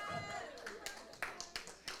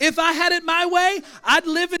 If I had it my way, I'd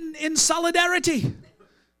live in solidarity.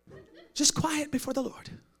 Just quiet before the Lord.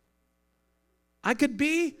 I could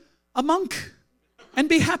be a monk and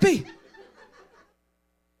be happy.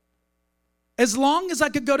 As long as I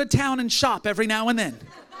could go to town and shop every now and then.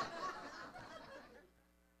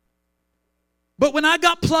 But when I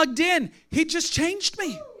got plugged in, He just changed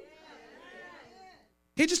me.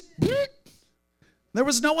 He just, there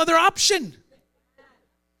was no other option.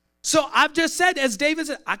 So I've just said, as David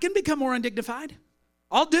said, I can become more undignified.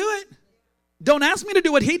 I'll do it. Don't ask me to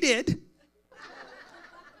do what he did.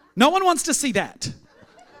 No one wants to see that.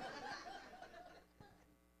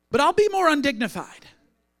 But I'll be more undignified.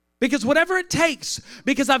 Because whatever it takes,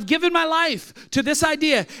 because I've given my life to this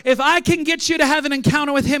idea, if I can get you to have an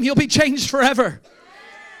encounter with Him, you'll be changed forever.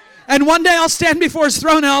 And one day I'll stand before His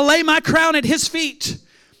throne and I'll lay my crown at His feet,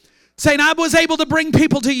 saying, I was able to bring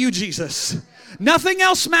people to you, Jesus. Nothing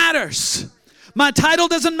else matters. My title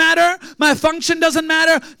doesn't matter. My function doesn't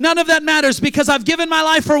matter. None of that matters because I've given my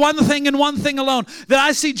life for one thing and one thing alone, that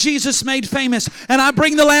I see Jesus made famous, and I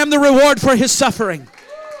bring the Lamb the reward for His suffering.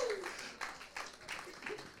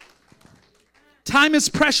 Time is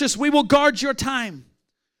precious. We will guard your time.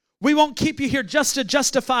 We won't keep you here just to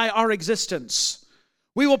justify our existence.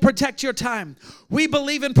 We will protect your time. We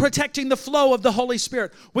believe in protecting the flow of the Holy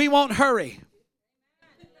Spirit. We won't hurry.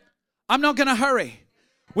 I'm not going to hurry.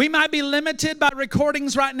 We might be limited by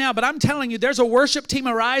recordings right now, but I'm telling you, there's a worship team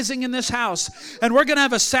arising in this house, and we're going to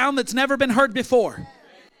have a sound that's never been heard before.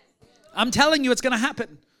 I'm telling you, it's going to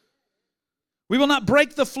happen. We will not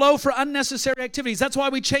break the flow for unnecessary activities. That's why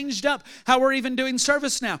we changed up how we're even doing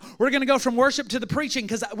service now. We're going to go from worship to the preaching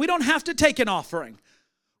because we don't have to take an offering.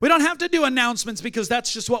 We don't have to do announcements because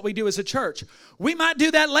that's just what we do as a church. We might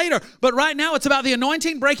do that later, but right now it's about the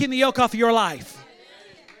anointing breaking the yoke off of your life.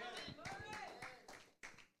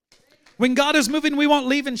 When God is moving, we won't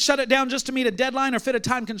leave and shut it down just to meet a deadline or fit a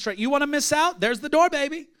time constraint. You want to miss out? There's the door,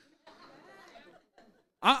 baby.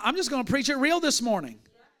 I'm just going to preach it real this morning.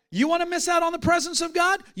 You want to miss out on the presence of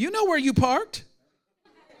God? You know where you parked.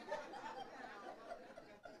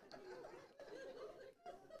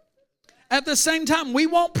 At the same time, we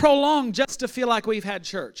won't prolong just to feel like we've had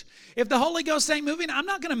church. If the Holy Ghost ain't moving, I'm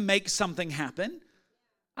not going to make something happen.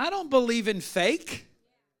 I don't believe in fake.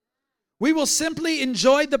 We will simply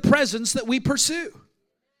enjoy the presence that we pursue.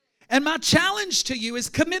 And my challenge to you is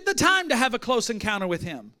commit the time to have a close encounter with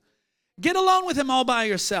Him. Get alone with Him all by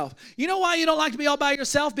yourself. You know why you don't like to be all by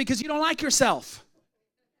yourself? Because you don't like yourself.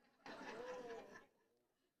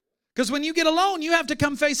 Because when you get alone, you have to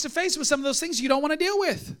come face to face with some of those things you don't want to deal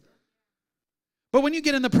with. But when you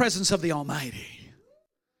get in the presence of the Almighty,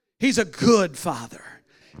 He's a good Father.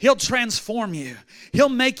 He'll transform you. He'll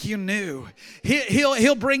make you new.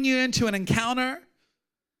 He'll bring you into an encounter.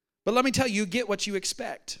 But let me tell you, you get what you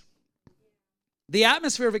expect. The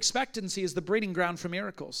atmosphere of expectancy is the breeding ground for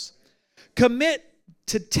miracles. Commit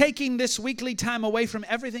to taking this weekly time away from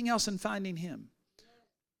everything else and finding Him.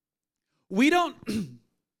 We don't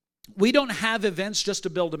have events just to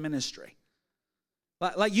build a ministry.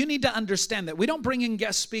 Like you need to understand that. We don't bring in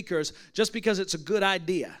guest speakers just because it's a good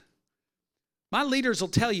idea. My leaders will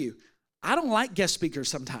tell you, I don't like guest speakers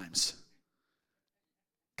sometimes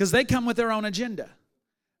because they come with their own agenda.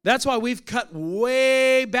 That's why we've cut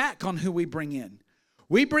way back on who we bring in.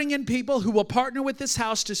 We bring in people who will partner with this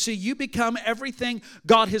house to see you become everything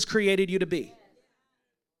God has created you to be.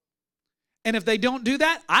 And if they don't do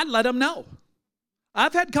that, I'd let them know.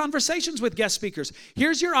 I've had conversations with guest speakers.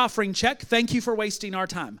 Here's your offering check. Thank you for wasting our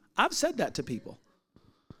time. I've said that to people.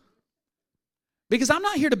 Because I'm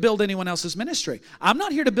not here to build anyone else's ministry. I'm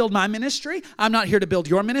not here to build my ministry. I'm not here to build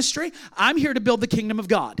your ministry. I'm here to build the kingdom of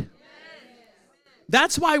God.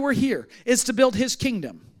 That's why we're here, is to build His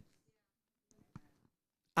kingdom.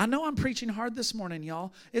 I know I'm preaching hard this morning,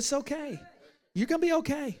 y'all. It's okay. You're going to be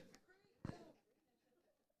okay.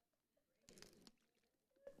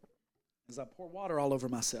 As I pour water all over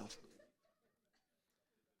myself.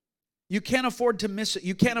 You can't afford to miss it.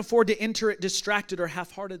 You can't afford to enter it distracted or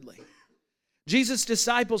half-heartedly. Jesus'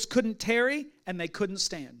 disciples couldn't tarry and they couldn't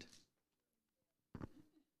stand.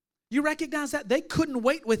 You recognize that? They couldn't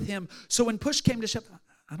wait with Him. So when push came to shove,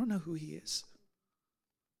 I don't know who He is.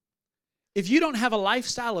 If you don't have a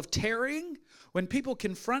lifestyle of tarrying, when people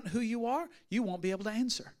confront who you are, you won't be able to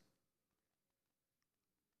answer.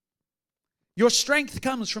 Your strength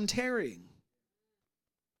comes from tarrying.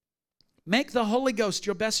 Make the Holy Ghost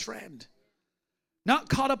your best friend. Not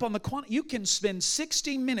caught up on the quantity. You can spend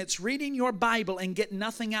 60 minutes reading your Bible and get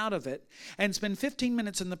nothing out of it, and spend 15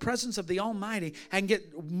 minutes in the presence of the Almighty and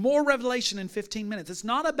get more revelation in 15 minutes. It's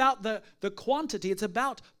not about the quantity. It's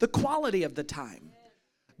about the quality of the time.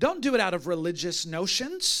 Don't do it out of religious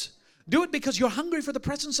notions. Do it because you're hungry for the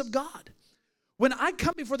presence of God. When I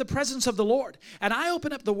come before the presence of the Lord and I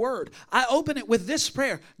open up the Word, I open it with this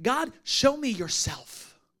prayer. God, show me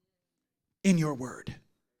yourself in your Word.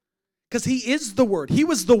 Because He is the Word. He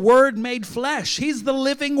was the Word made flesh. He's the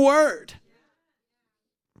living Word.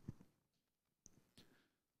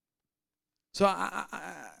 So I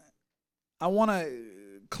want to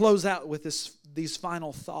close out with these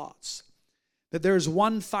final thoughts. That there is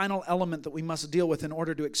one final element that we must deal with in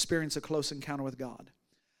order to experience a close encounter with God.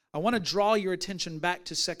 I want to draw your attention back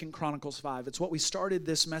to 2 Chronicles 5. It's what we started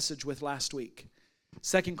this message with last week.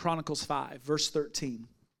 2 Chronicles 5, verse 13.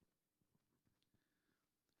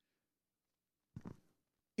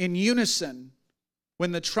 In unison,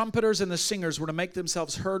 when the trumpeters and the singers were to make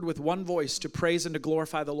themselves heard with one voice to praise and to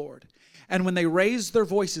glorify the Lord, and when they raised their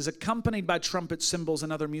voices, accompanied by trumpets, cymbals,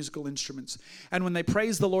 and other musical instruments, and when they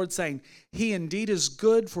praised the Lord, saying, He indeed is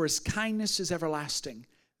good, for His kindness is everlasting,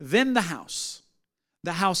 then the house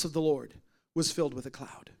of the Lord was filled with a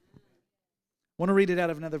cloud. I want to read it out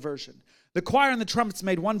of another version. The choir and the trumpets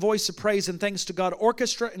made one voice of praise and thanks to God.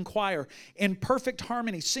 Orchestra and choir in perfect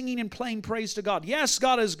harmony, singing and playing praise to God. Yes,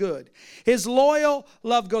 God is good. His loyal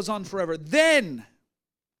love goes on forever. Then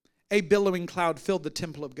a billowing cloud filled the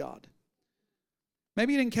temple of God.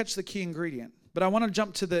 Maybe you didn't catch the key ingredient, but I want to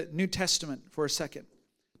jump to the New Testament for a second.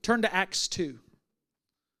 Turn to Acts 2.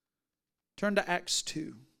 Turn to Acts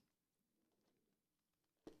 2.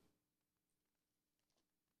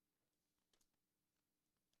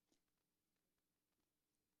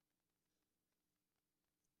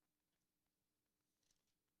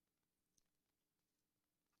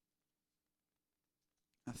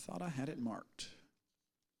 I thought I had it marked.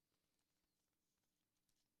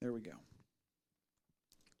 There we go.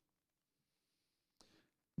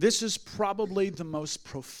 This is probably the most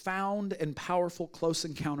profound and powerful close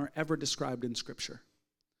encounter ever described in Scripture.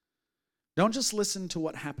 Don't just listen to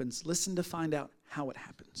what happens. Listen to find out how it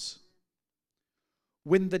happens.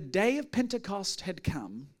 When the day of Pentecost had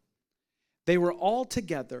come, they were all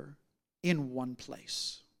together in one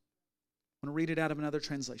place. I'm going to read it out of another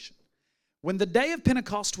translation. When the day of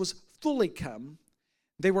Pentecost was fully come,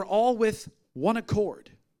 they were all with one accord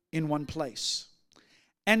in one place.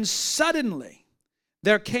 And suddenly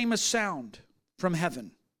there came a sound from heaven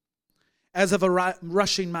as of a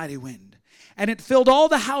rushing mighty wind. And it filled all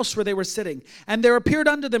the house where they were sitting. And there appeared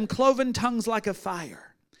unto them cloven tongues like a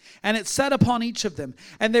fire. And it sat upon each of them.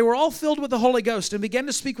 And they were all filled with the Holy Ghost and began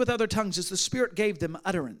to speak with other tongues as the Spirit gave them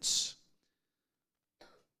utterance.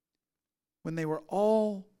 When they were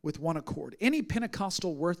all with one accord. Any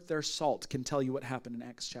Pentecostal worth their salt can tell you what happened in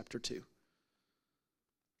Acts chapter 2.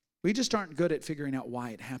 We just aren't good at figuring out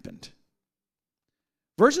why it happened.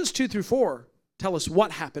 Verses 2 through 4 tell us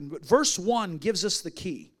what happened, but verse 1 gives us the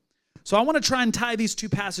key. So I want to try and tie these two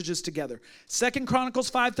passages together. 2 Chronicles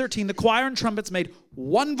 5:13, the choir and trumpets made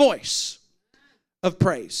one voice of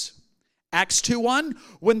praise. Acts 2:1,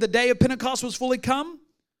 when the day of Pentecost was fully come,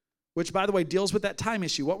 which, by the way, deals with that time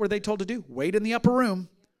issue. What were they told to do? Wait in the upper room.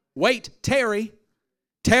 Wait, tarry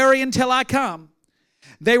until I come.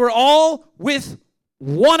 They were all with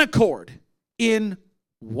one accord in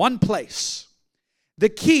one place. The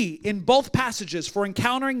key in both passages for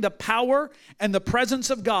encountering the power and the presence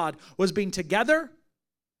of God was being together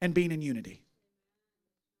and being in unity.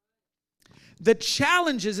 The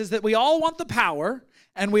challenge is that we all want the power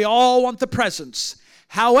and we all want the presence.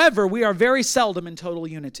 However, we are very seldom in total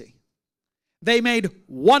unity. They made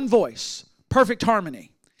one voice, perfect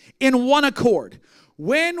harmony, in one accord.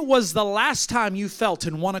 When was the last time you felt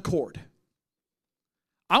in one accord?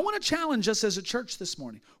 I want to challenge us as a church this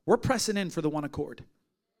morning. We're pressing in for the one accord.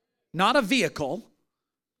 Not a vehicle,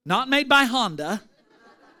 not made by Honda,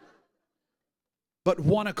 but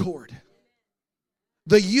one accord.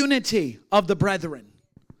 The unity of the brethren.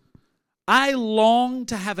 I long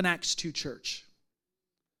to have an Acts 2 church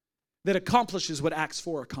that accomplishes what Acts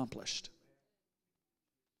 4 accomplished.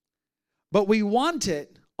 But we want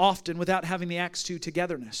it often without having the Acts 2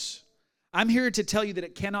 togetherness. I'm here to tell you that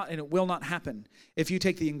it cannot and it will not happen if you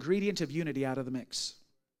take the ingredient of unity out of the mix.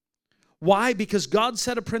 Why? Because God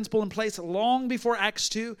set a principle in place long before Acts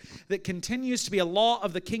 2 that continues to be a law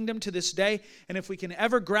of the kingdom to this day. And if we can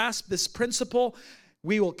ever grasp this principle,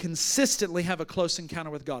 we will consistently have a close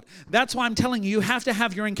encounter with God. That's why I'm telling you, you have to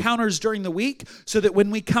have your encounters during the week so that when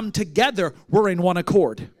we come together, we're in one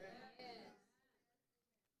accord.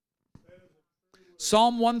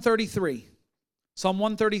 Psalm 133. Psalm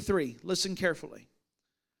 133. Listen carefully.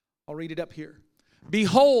 I'll read it up here.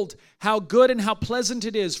 Behold, how good and how pleasant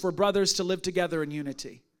it is for brothers to live together in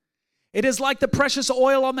unity. It is like the precious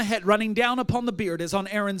oil on the head running down upon the beard, as on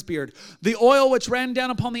Aaron's beard, the oil which ran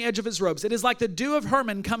down upon the edge of his robes. It is like the dew of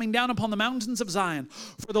Hermon coming down upon the mountains of Zion.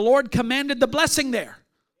 For the Lord commanded the blessing there,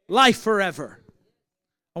 life forever.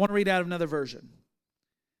 I want to read out of another version.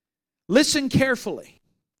 Listen carefully.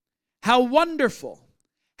 How wonderful,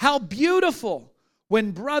 how beautiful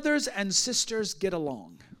when brothers and sisters get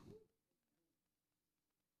along.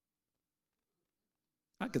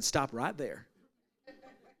 I could stop right there.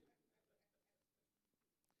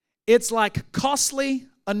 It's like costly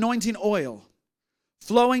anointing oil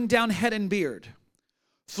flowing down head and beard,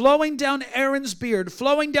 flowing down Aaron's beard,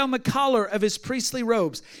 flowing down the collar of his priestly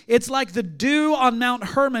robes. It's like the dew on Mount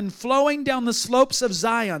Hermon flowing down the slopes of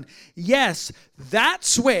Zion. Yes,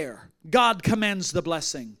 that's where God commands the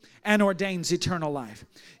blessing and ordains eternal life.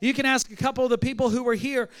 You can ask a couple of the people who were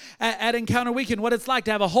here at Encounter Weekend what it's like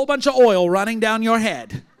to have a whole bunch of oil running down your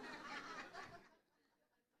head.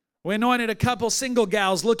 We anointed a couple single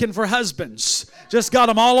gals looking for husbands. Just got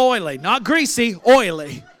them all oily. Not greasy,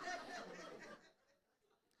 oily.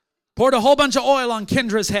 Poured a whole bunch of oil on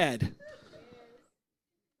Kendra's head.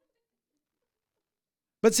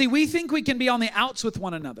 But see, we think we can be on the outs with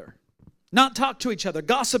one another. Not talk to each other,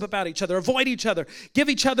 gossip about each other, avoid each other, give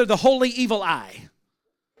each other the holy evil eye.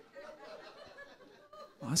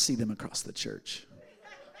 I see them across the church.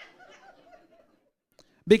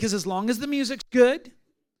 Because as long as the music's good,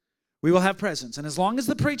 we will have presence. And as long as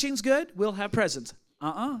the preaching's good, we'll have presence.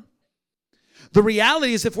 The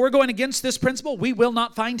reality is if we're going against this principle, we will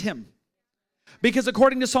not find him. Because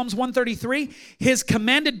according to Psalms 133, his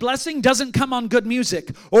commanded blessing doesn't come on good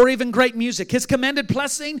music or even great music. His commanded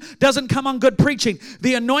blessing doesn't come on good preaching.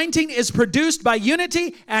 The anointing is produced by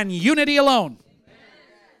unity and unity alone.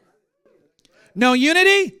 No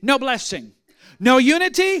unity, no blessing. No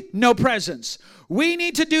unity, no presence. We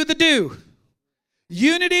need to do the do.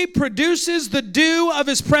 Unity produces the dew of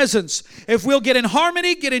his presence. If we'll get in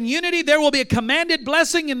harmony, get in unity, there will be a commanded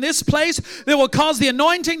blessing in this place that will cause the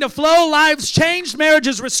anointing to flow, lives changed,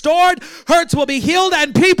 marriages restored, hurts will be healed,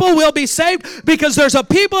 and people will be saved because there's a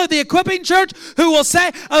people at the Equipping Church who will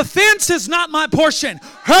say, offense is not my portion.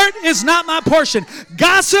 Hurt is not my portion.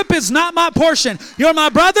 Gossip is not my portion. You're my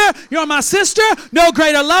brother, you're my sister. No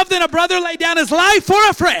greater love than a brother lay down his life for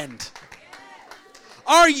a friend.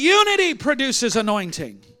 Our unity produces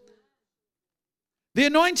anointing. The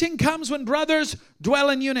anointing comes when brothers dwell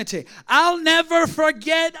in unity. I'll never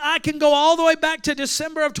forget, I can go all the way back to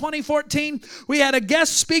December of 2014. We had a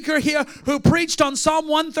guest speaker here who preached on Psalm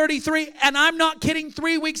 133, and I'm not kidding,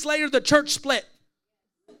 3 weeks later the church split.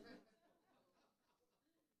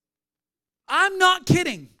 I'm not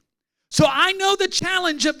kidding. So I know the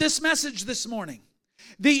challenge of this message this morning.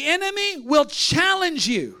 The enemy will challenge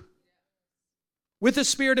you with a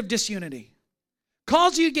spirit of disunity.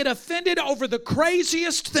 Cause you to get offended over the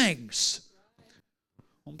craziest things.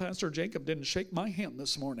 Well, Pastor Jacob didn't shake my hand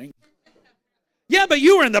this morning. Yeah, but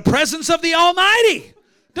you were in the presence of the Almighty.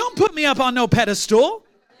 Don't put me up on no pedestal.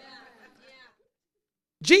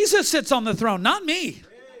 Jesus sits on the throne, not me.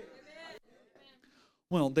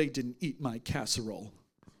 Well, they didn't eat my casserole.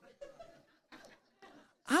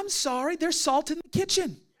 I'm sorry, there's salt in the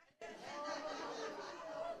kitchen.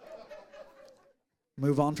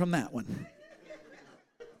 Move on from that one.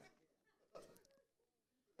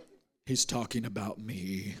 He's talking about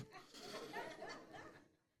me.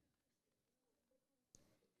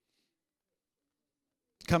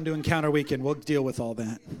 Come to Encounter Weekend. We'll deal with all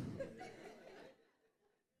that.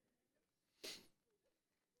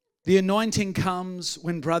 The anointing comes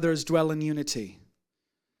when brothers dwell in unity.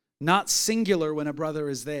 Not singular when a brother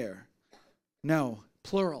is there. No,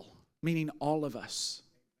 plural, meaning all of us.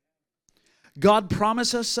 God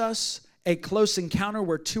promises us a close encounter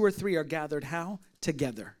where 2 or 3 are gathered. How?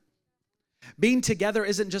 Together. Being together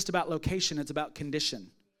isn't just about location, it's about condition.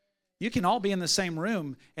 You can all be in the same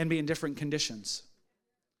room and be in different conditions.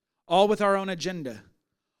 All with our own agenda.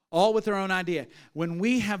 All with our own idea. When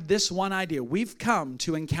we have this one idea, we've come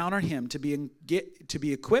to encounter Him, to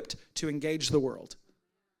be equipped to engage the world.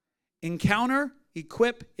 Encounter,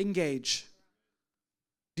 equip, engage.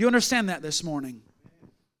 Do you understand that this morning?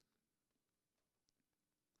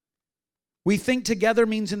 We think together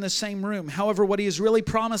means in the same room. However, what He is really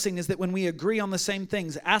promising is that when we agree on the same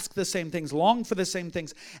things, ask the same things, long for the same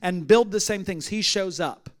things, and build the same things, He shows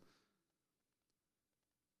up.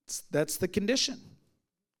 That's the condition.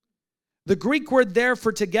 The Greek word there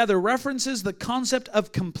for together references the concept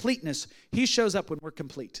of completeness. He shows up when we're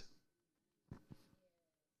complete.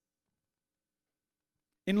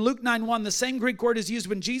 In Luke 9:1, the same Greek word is used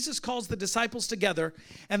when Jesus calls the disciples together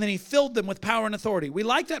and then He filled them with power and authority. We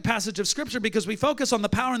like that passage of Scripture because we focus on the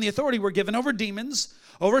power and the authority we're given over demons,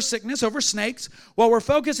 over sickness, over snakes. While we're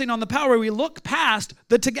focusing on the power, we look past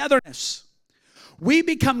the togetherness. We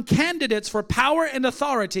become candidates for power and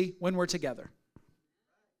authority when we're together.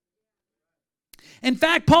 In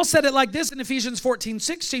fact, Paul said it like this in Ephesians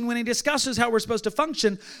 14:16 when he discusses how we're supposed to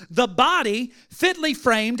function. The body, fitly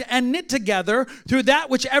framed and knit together through that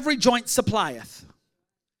which every joint supplieth.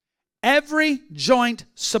 Every joint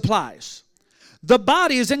supplies. The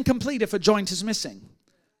body is incomplete if a joint is missing.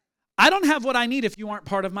 I don't have what I need if you aren't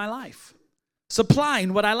part of my life.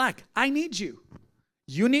 Supplying what I lack. I need you.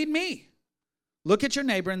 You need me. Look at your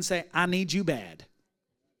neighbor and say, I need you bad.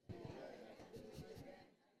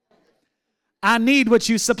 I need what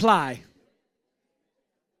you supply.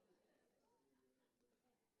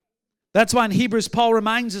 That's why in Hebrews, Paul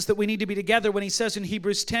reminds us that we need to be together when he says in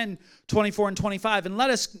Hebrews 10:24 and 25, and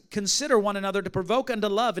let us consider one another to provoke unto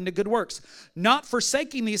love and to good works, not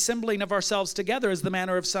forsaking the assembling of ourselves together as the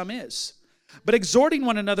manner of some is, but exhorting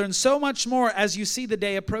one another, and so much more as you see the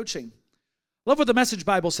day approaching. Love what the Message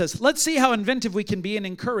Bible says. Let's see how inventive we can be in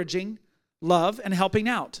encouraging, love, and helping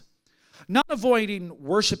out. Not avoiding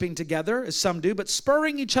worshiping together, as some do, but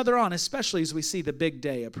spurring each other on, especially as we see the big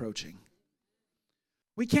day approaching.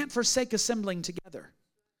 We can't forsake assembling together.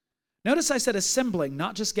 Notice I said assembling,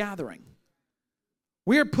 not just gathering.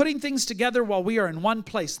 We are putting things together while we are in one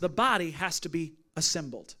place. The body has to be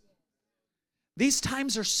assembled. These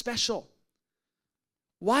times are special.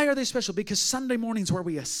 Why are they special? Because Sunday morning is where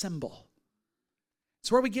we assemble.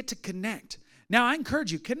 It's where we get to connect. Now, I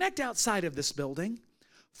encourage you, connect outside of this building.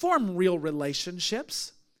 Form real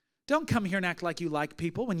relationships. Don't come here and act like you like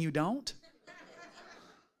people when you don't.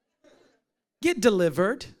 Get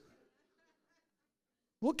delivered.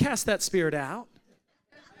 We'll cast that spirit out.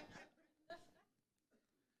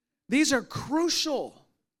 These are crucial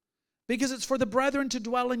because it's for the brethren to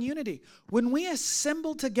dwell in unity. When we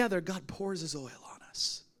assemble together, God pours His oil on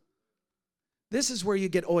us. This is where you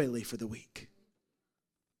get oily for the week.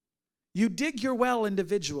 You dig your well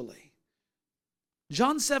individually.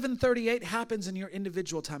 John 7:38 happens in your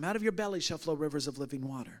individual time. Out of your belly shall flow rivers of living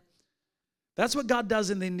water. That's what God does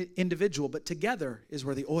in the individual, but together is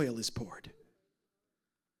where the oil is poured.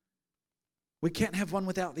 We can't have one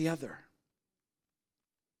without the other.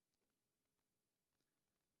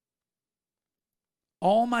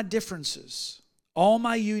 All my differences all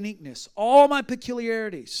my uniqueness, all my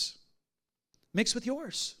peculiarities mixed with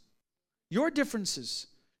yours. Your differences,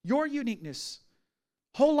 your uniqueness,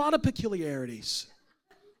 whole lot of peculiarities.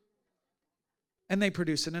 And they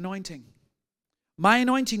produce an anointing. My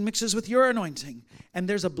anointing mixes with your anointing, and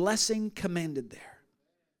there's a blessing commanded there.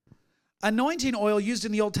 Anointing oil used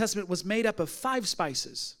in the Old Testament was made up of 5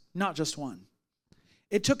 spices, not just one.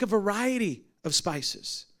 It took a variety of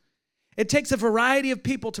spices. It takes a variety of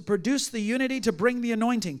people to produce the unity to bring the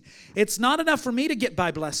anointing. It's not enough for me to get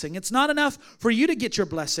my blessing. It's not enough for you to get your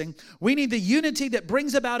blessing. We need the unity that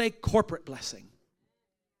brings about a corporate blessing.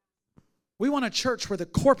 We want a church where the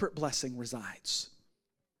corporate blessing resides.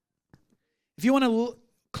 If you want a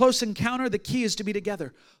close encounter, the key is to be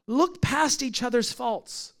together. Look past each other's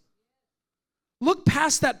faults. Look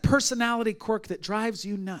past that personality quirk that drives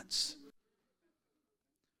you nuts.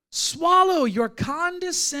 Swallow your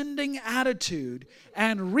condescending attitude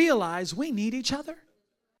and realize we need each other.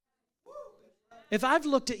 If I've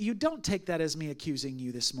looked at you, don't take that as me accusing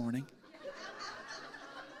you this morning.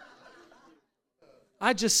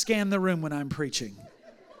 I just scan the room when I'm preaching.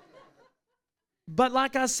 But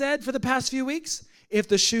like I said for the past few weeks, if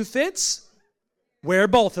the shoe fits, wear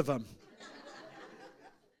both of them.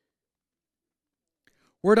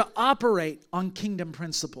 We're to operate on kingdom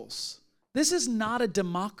principles. This is not a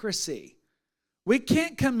democracy. We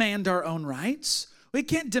can't command our own rights. We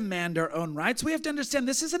can't demand our own rights. We have to understand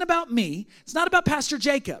this isn't about me. It's not about Pastor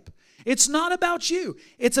Jacob. It's not about you.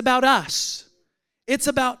 It's about us. It's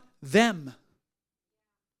about them.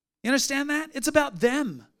 You understand that? It's about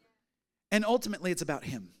them. And ultimately, it's about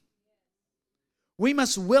Him. We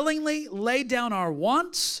must willingly lay down our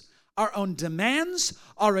wants, our own demands,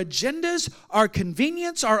 our agendas, our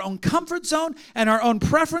convenience, our own comfort zone, and our own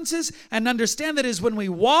preferences, and understand that it is when we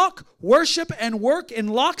walk, worship, and work in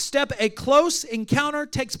lockstep, a close encounter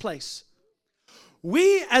takes place.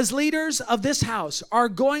 We, as leaders of this house, are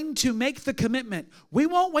going to make the commitment. We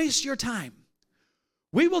won't waste your time.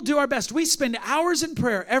 We will do our best. We spend hours in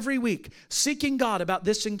prayer every week seeking God about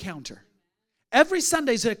this encounter. Every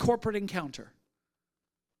Sunday is a corporate encounter.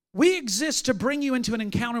 We exist to bring you into an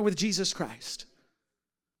encounter with Jesus Christ.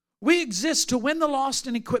 We exist to win the lost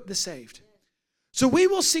and equip the saved. So we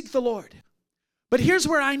will seek the Lord. But here's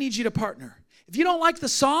where I need you to partner. If you don't like the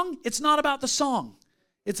song, it's not about the song.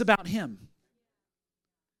 It's about Him.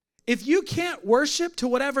 If you can't worship to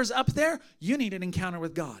whatever's up there, you need an encounter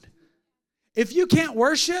with God. If you can't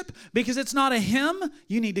worship because it's not a hymn,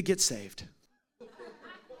 you need to get saved.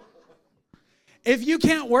 If you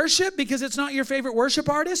can't worship because it's not your favorite worship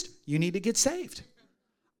artist, you need to get saved.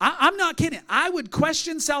 I'm not kidding. I would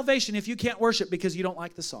question salvation if you can't worship because you don't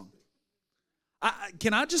like the song.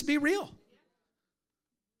 Can I just be real?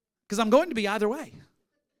 Because I'm going to be either way.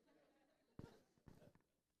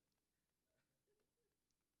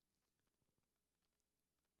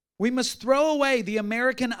 We must throw away the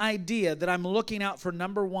American idea that I'm looking out for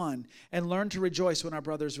number one and learn to rejoice when our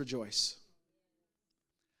brothers rejoice.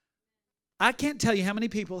 I can't tell you how many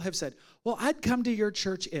people have said, well, I'd come to your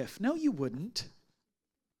church if. No, you wouldn't.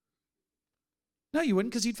 No, you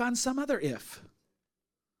wouldn't, because you'd find some other if.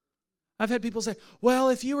 I've had people say, well,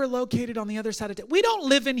 if you were located on the other side of town. We don't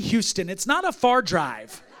live in Houston. It's not a far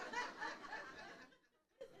drive.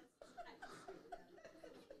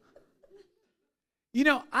 You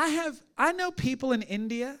know, I know people in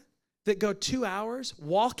India that go 2 hours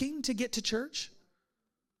walking to get to church.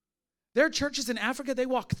 There are churches in Africa, they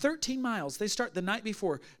walk 13 miles. They start the night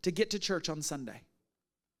before to get to church on Sunday.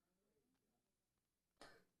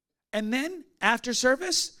 And then after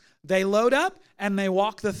service, they load up and they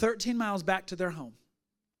walk the 13 miles back to their home.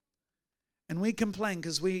 And we complain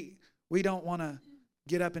because we don't want to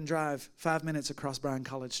get up and drive 5 minutes across Bryan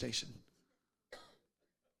College Station.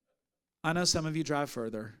 I know some of you drive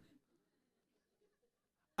further.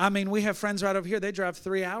 I mean, we have friends right over here. They drive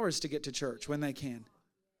 3 hours to get to church when they can.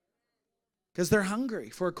 Because they're hungry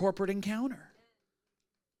for a corporate encounter.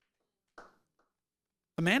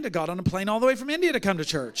 Amanda got on a plane all the way from India to come to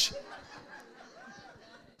church.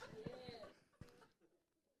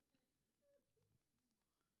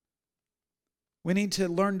 We need to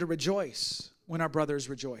learn to rejoice when our brothers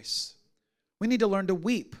rejoice. We need to learn to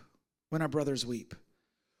weep when our brothers weep.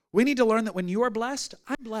 We need to learn that when you are blessed,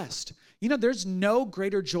 I'm blessed. You know, there's no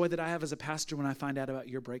greater joy that I have as a pastor when I find out about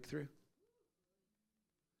your breakthrough.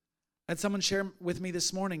 I had someone share with me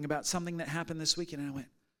this morning about something that happened this weekend, and I went,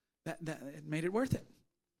 that it made it worth it.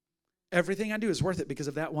 Everything I do is worth it because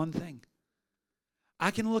of that one thing.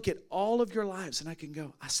 I can look at all of your lives and I can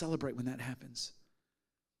go, I celebrate when that happens.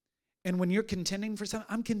 And when you're contending for something,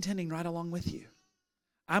 I'm contending right along with you.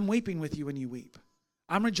 I'm weeping with you when you weep.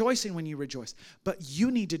 I'm rejoicing when you rejoice. But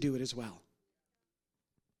you need to do it as well.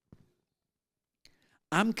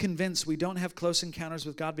 I'm convinced we don't have close encounters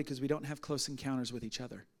with God because we don't have close encounters with each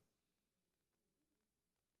other.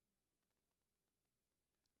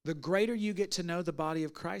 The greater you get to know the body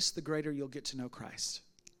of Christ, the greater you'll get to know Christ.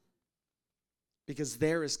 Because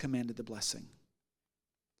there is commanded the blessing.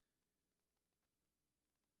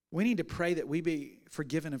 We need to pray that we be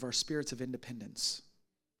forgiven of our spirits of independence.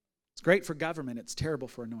 It's great for government. It's terrible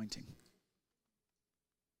for anointing.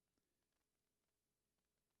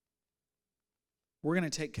 We're going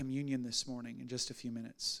to take communion this morning in just a few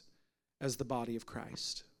minutes as the body of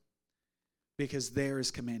Christ. Because there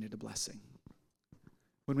is commanded a blessing.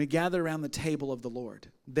 When we gather around the table of the Lord,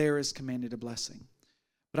 there is commanded a blessing.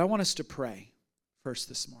 But I want us to pray first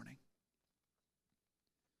this morning.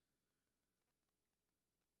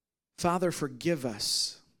 Father, forgive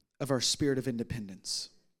us of our spirit of independence.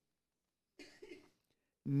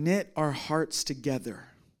 Knit our hearts together.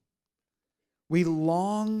 We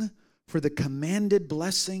long for the commanded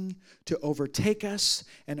blessing to overtake us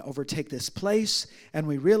and overtake this place, and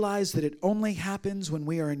we realize that it only happens when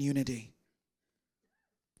we are in unity.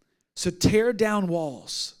 So tear down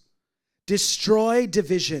walls, destroy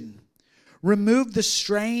division, remove the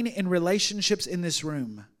strain in relationships in this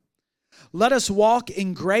room. Let us walk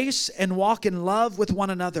in grace and walk in love with one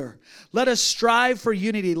another. Let us strive for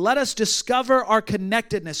unity. Let us discover our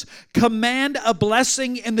connectedness. Command a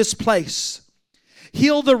blessing in this place.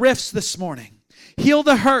 Heal the rifts this morning. Heal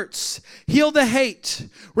the hurts. Heal the hate.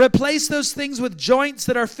 Replace those things with joints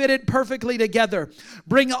that are fitted perfectly together.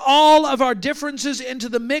 Bring all of our differences into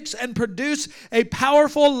the mix and produce a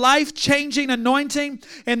powerful, life-changing anointing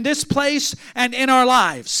in this place and in our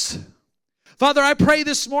lives. Father, I pray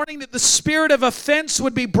this morning that the spirit of offense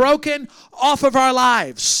would be broken off of our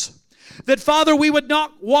lives. That, Father, we would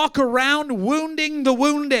not walk around wounding the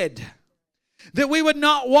wounded. That we would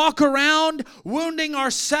not walk around wounding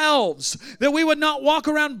ourselves. That we would not walk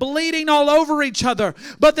around bleeding all over each other.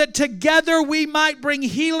 But that together we might bring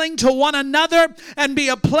healing to one another and be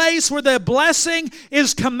a place where the blessing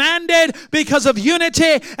is commanded because of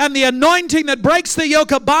unity, and the anointing that breaks the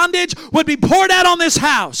yoke of bondage would be poured out on this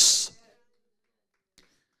house.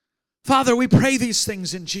 Father, we pray these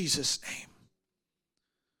things in Jesus' name.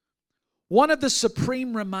 One of the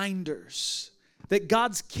supreme reminders that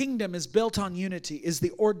God's kingdom is built on unity is the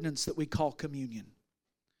ordinance that we call communion.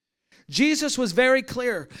 Jesus was very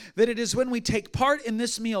clear that it is when we take part in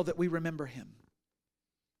this meal that we remember Him.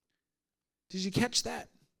 Did you catch that?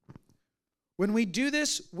 When we do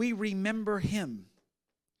this, we remember Him.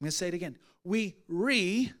 I'm going to say it again. We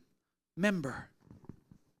remember.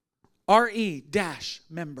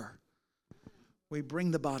 R-E-member. We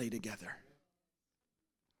bring the body together.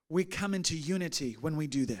 We come into unity when we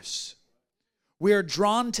do this. We are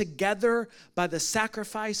drawn together by the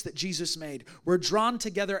sacrifice that Jesus made. We're drawn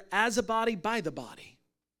together as a body by the body.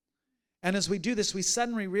 And as we do this, we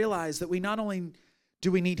suddenly realize that we not only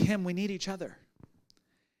do we need Him, we need each other.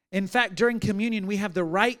 In fact, during communion, we have the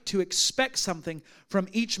right to expect something from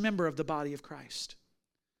each member of the body of Christ.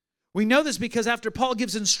 We know this because after Paul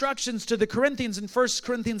gives instructions to the Corinthians in 1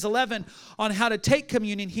 Corinthians 11 on how to take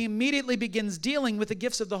communion, he immediately begins dealing with the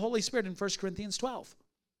gifts of the Holy Spirit in 1 Corinthians 12.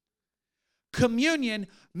 Communion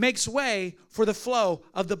makes way for the flow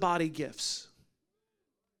of the body gifts.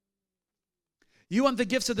 You want the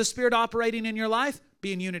gifts of the Spirit operating in your life?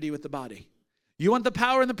 Be in unity with the body. You want the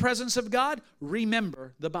power and the presence of God?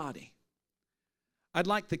 Remember the body. I'd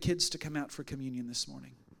like the kids to come out for communion this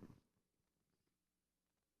morning.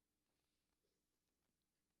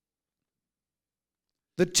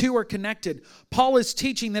 The two are connected. Paul is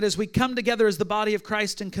teaching that as we come together as the body of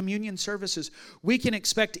Christ in communion services, we can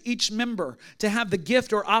expect each member to have the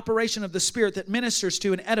gift or operation of the Spirit that ministers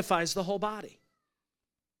to and edifies the whole body.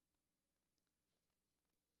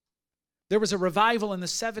 There was a revival in the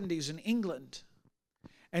 70s in England.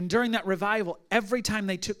 And during that revival, every time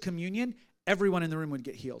they took communion, everyone in the room would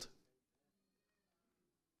get healed.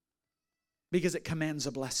 Because it commands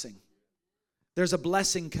a blessing. There's a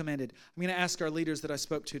blessing commanded. I'm going to ask our leaders that I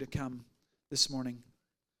spoke to come this morning.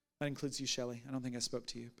 That includes you, Shelley. I don't think I spoke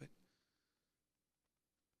to you, but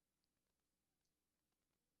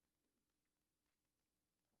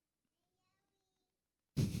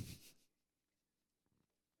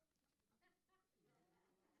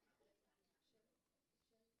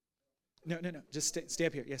No. Just stay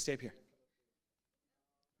up here. Yeah, stay up here.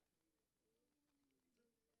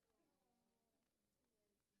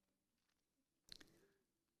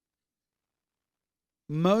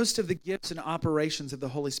 Most of the gifts and operations of the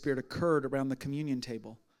Holy Spirit occurred around the communion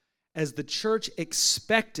table as the church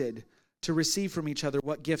expected to receive from each other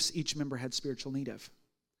what gifts each member had spiritual need of.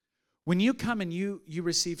 When you come and you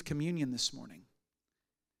receive communion this morning,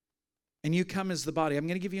 and you come as the body, I'm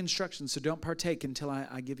going to give you instructions, so don't partake until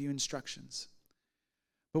I give you instructions.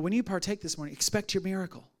 But when you partake this morning, expect your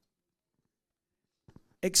miracle.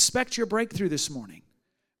 Expect your breakthrough this morning,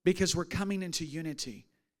 because we're coming into unity.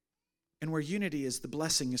 And where unity is, the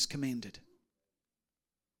blessing is commanded.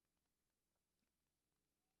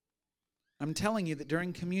 I'm telling you that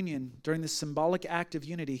during communion, during this symbolic act of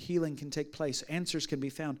unity, healing can take place, answers can be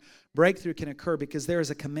found, breakthrough can occur, because there is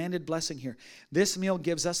a commanded blessing here. This meal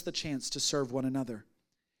gives us the chance to serve one another.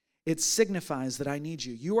 It signifies that I need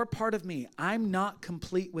you. You are part of me. I'm not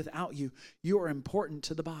complete without you. You are important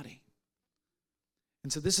to the body.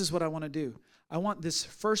 And so this is what I want to do. I want this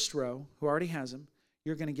first row, who already has them,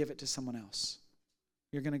 you're going to give it to someone else.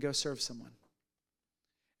 You're going to go serve someone.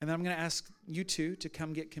 And then I'm going to ask you two to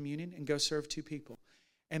come get communion and go serve two people.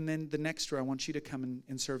 And then the next row, I want you to come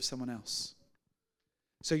and serve someone else.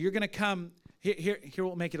 So you're going to come, here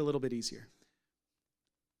we'll make it a little bit easier.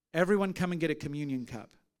 Everyone come and get a communion cup,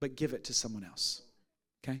 but give it to someone else.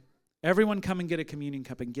 Okay? Everyone come and get a communion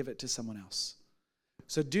cup and give it to someone else.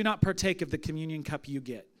 So do not partake of the communion cup you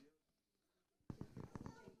get.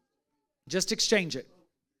 Just exchange it,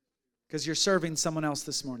 because you're serving someone else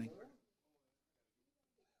this morning.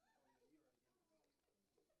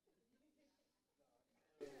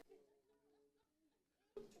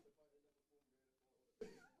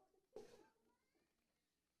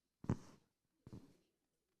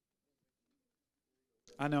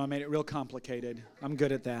 I know I made it real complicated. I'm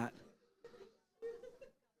good at that.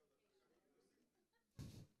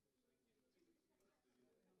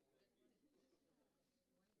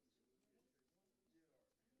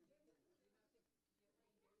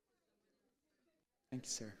 Thank you,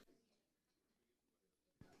 sir.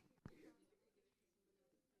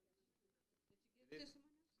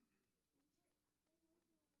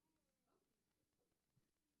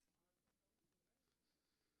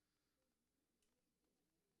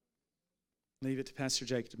 Leave it to Pastor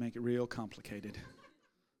Jake to make it real complicated.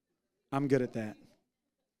 I'm good at that.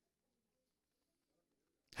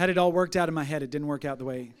 Had it all worked out in my head, it didn't work out the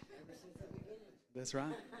way. That's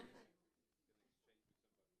right.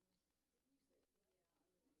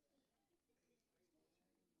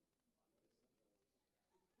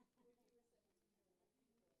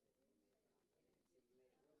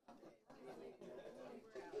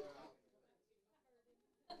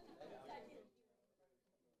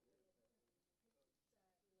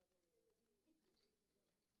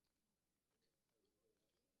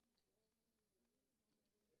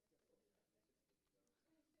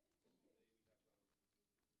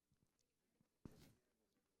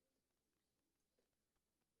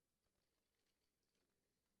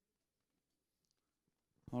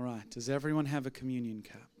 All right. Does everyone have a communion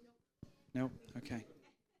cup? No? Okay.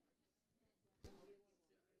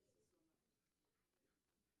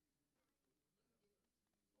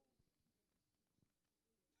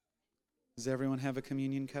 Does everyone have a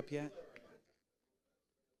communion cup yet?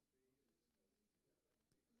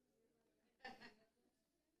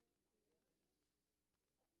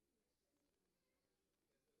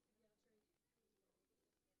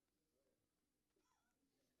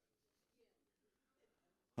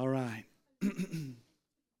 All right. I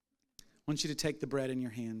want you to take the bread in your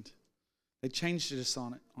hand. They changed us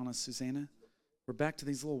on us, Susanna. We're back to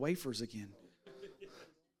these little wafers again.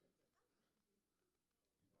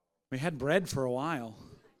 We had bread for a while.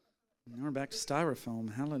 Now we're back to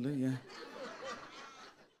styrofoam. Hallelujah.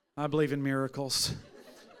 I believe in miracles.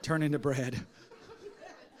 Turn into bread.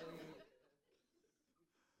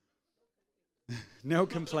 No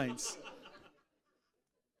complaints.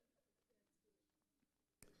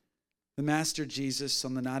 The Master Jesus,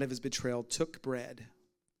 on the night of his betrayal, took bread.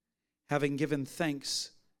 Having given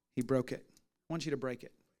thanks, he broke it. I want you to break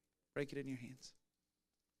it. Break it in your hands.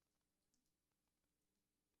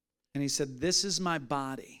 And he said, "This is my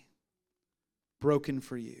body, broken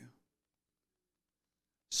for you."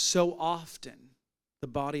 So often, the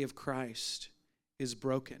body of Christ is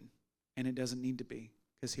broken, and it doesn't need to be,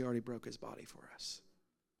 because he already broke his body for us.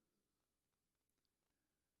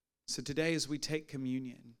 So today, as we take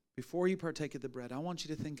communion, before you partake of the bread, I want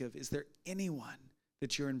you to think of, is there anyone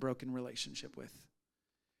that you're in broken relationship with?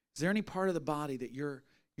 Is there any part of the body that you're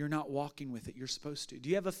not walking with that you're supposed to? Do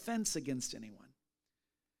you have offense against anyone?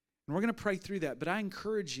 And we're going to pray through that, but I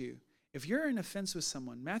encourage you, if you're in offense with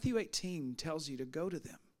someone, Matthew 18 tells you to go to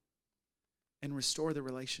them and restore the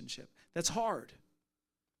relationship. That's hard.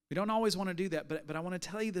 We don't always want to do that, but I want to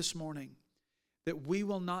tell you this morning that we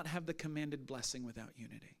will not have the commanded blessing without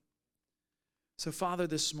unity. So, Father,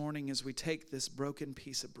 this morning as we take this broken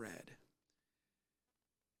piece of bread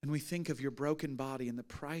and we think of your broken body and the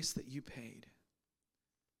price that you paid,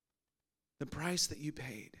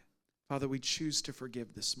 Father, we choose to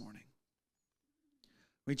forgive this morning.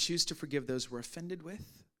 We choose to forgive those we're offended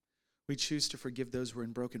with. We choose to forgive those we're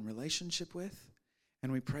in broken relationship with.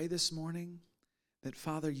 And we pray this morning that,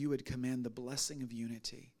 Father, you would command the blessing of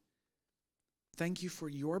unity. Thank you for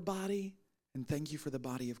your body, and thank you for the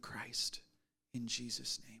body of Christ. In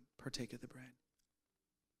Jesus' name, partake of the bread.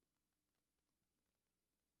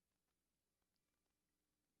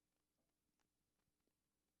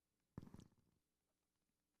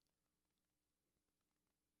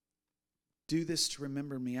 Do this to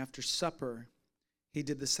remember me. After supper, he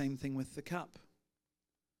did the same thing with the cup.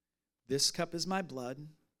 This cup is my blood,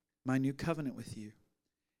 my new covenant with you.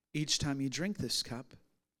 Each time you drink this cup,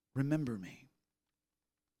 remember me.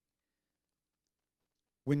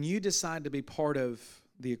 When you decide to be part of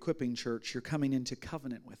the Equipping Church, you're coming into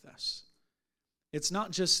covenant with us. It's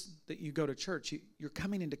not just that you go to church. You're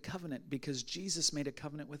coming into covenant because Jesus made a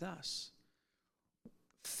covenant with us.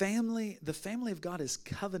 The family of God is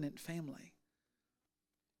covenant family.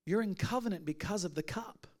 You're in covenant because of the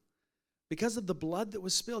cup. Because of the blood that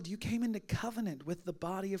was spilled, you came into covenant with the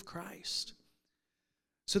body of Christ.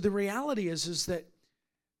 So the reality is that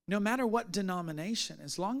no matter what denomination,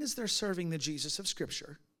 as long as they're serving the Jesus of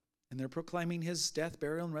Scripture and they're proclaiming his death,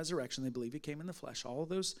 burial, and resurrection, they believe he came in the flesh, all of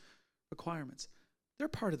those requirements, they're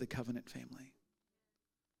part of the covenant family.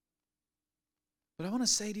 But I want to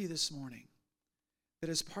say to you this morning that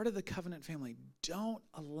as part of the covenant family, don't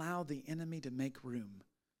allow the enemy to make room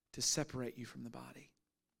to separate you from the body.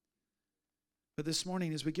 But this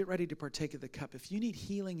morning, as we get ready to partake of the cup, if you need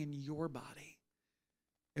healing in your body,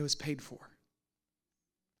 it was paid for.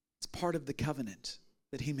 It's part of the covenant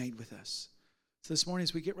that he made with us. So this morning,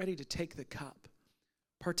 as we get ready to take the cup,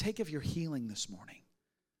 partake of your healing this morning.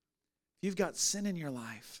 If you've got sin in your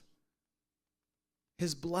life,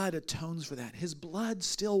 his blood atones for that. His blood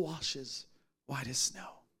still washes white as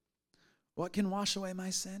snow. What can wash away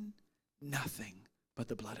my sin? Nothing but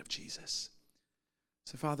the blood of Jesus.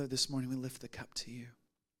 So, Father, this morning we lift the cup to you.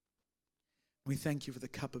 We thank you for the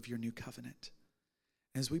cup of your new covenant.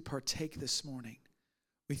 As we partake this morning,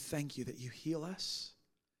 we thank you that you heal us,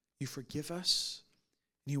 you forgive us,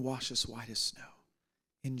 and you wash us white as snow.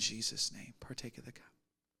 In Jesus' name, partake of the cup.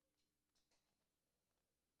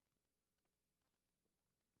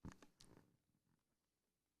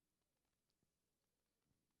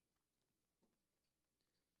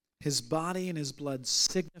 His body and his blood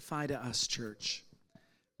signify to us, church,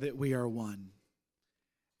 that we are one.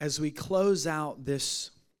 As we close out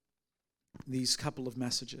these couple of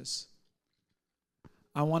messages,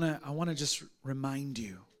 I want to just remind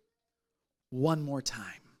you one more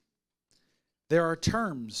time. There are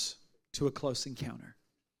terms to a close encounter.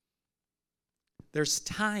 There's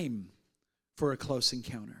time for a close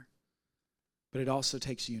encounter, but it also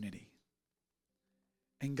takes unity.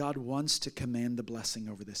 And God wants to command the blessing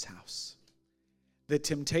over this house. The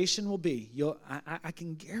temptation will be, I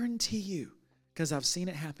can guarantee you, because I've seen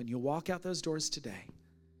it happen, you'll walk out those doors today,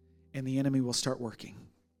 and the enemy will start working.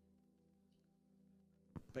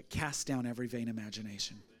 But cast down every vain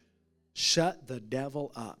imagination. Shut the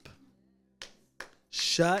devil up.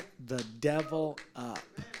 Shut the devil up.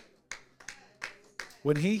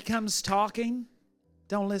 When he comes talking,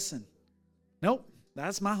 don't listen. Nope,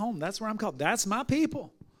 that's my home. That's where I'm called. That's my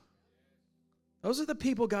people. Those are the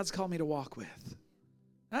people God's called me to walk with.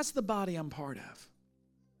 That's the body I'm part of.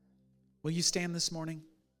 Will you stand this morning?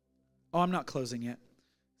 Oh, I'm not closing yet.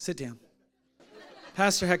 Sit down.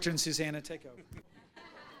 Pastor Hector and Susanna, take over.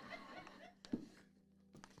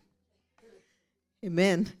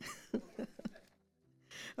 Amen.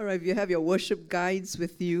 All right, if you have your worship guides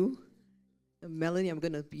with you, Melanie, I'm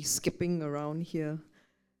going to be skipping around here.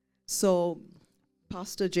 So,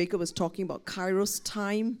 Pastor Jacob was talking about Kairos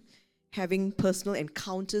time, having personal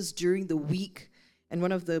encounters during the week. And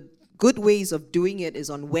one of the good ways of doing it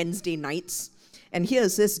is on Wednesday nights. And here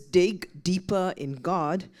it says, dig deeper in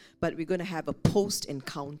God, but we're going to have a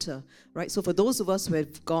post-encounter, right? So for those of us who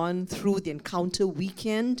have gone through the encounter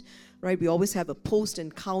weekend, right, we always have a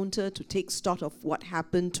post-encounter to take stock of what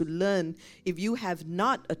happened, to learn. If you have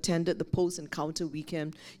not attended the post-encounter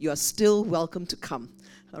weekend, you are still welcome to come,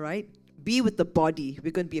 all right? Be with the body.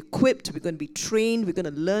 We're going to be equipped. We're going to be trained. We're going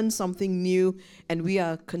to learn something new. And we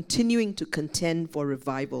are continuing to contend for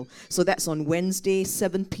revival. So that's on Wednesday,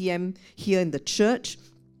 7 p.m. here in the church.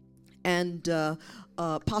 And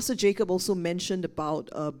Pastor Jacob also mentioned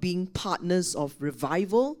about being partners of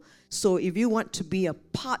revival. So if you want to be a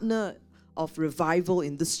partner of revival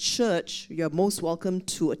in this church, you're most welcome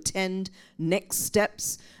to attend Next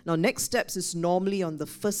Steps. Now, Next Steps is normally on the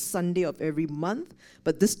first Sunday of every month,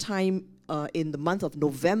 but this time in the month of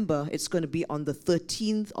November, it's going to be on the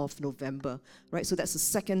 13th of November, right? So that's the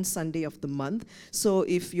second Sunday of the month. So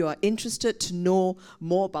if you are interested to know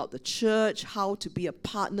more about the church, how to be a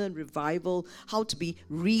partner in revival, how to be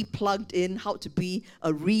re-plugged in, how to be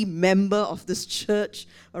a re-member of this church,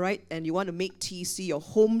 all right, and you want to make TC your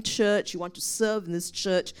home church, you want to serve in this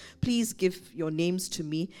church, please give your names to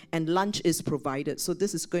me, and lunch is provided. So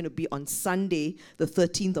this is going to be on Sunday, the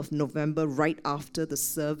 13th of November, right after the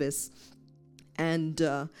service. And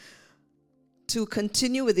to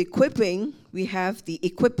continue with equipping, we have the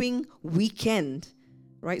equipping weekend,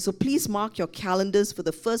 right? So please mark your calendars for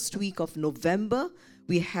the first week of November.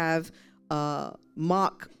 We have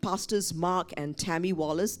Pastors Mark and Tammy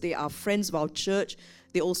Wallace. They are friends of our church.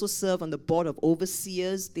 They also serve on the board of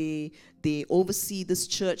overseers. They oversee this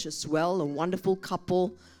church as well, a wonderful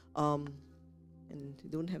couple. And you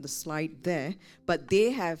don't have the slide there, but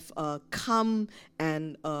they have come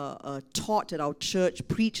and taught at our church,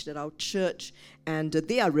 preached at our church, and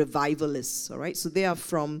they are revivalists, all right? So they are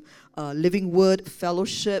from Living Word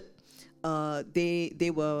Fellowship.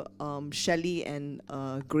 They were Shelley and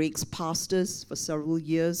Greg's pastors for several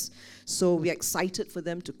years. So we're excited for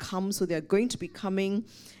them to come. So they're going to be coming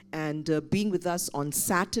and being with us on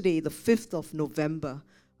Saturday, the 5th of November.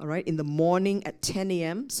 All right, in the morning at 10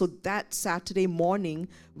 a.m. So that Saturday morning,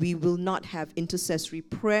 we will not have intercessory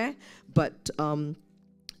prayer, but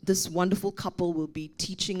this wonderful couple will be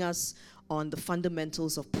teaching us on the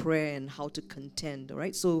fundamentals of prayer and how to contend. All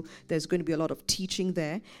right, so there's going to be a lot of teaching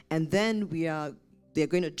there, and then they're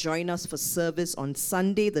going to join us for service on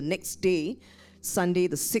Sunday, the next day, Sunday,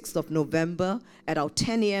 the 6th of November, at our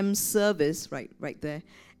 10 a.m. service, right there,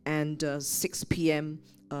 and 6 p.m.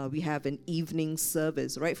 We have an evening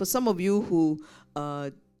service, right? For some of you who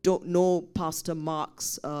don't know Pastor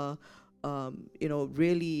Mark's,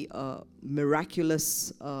 really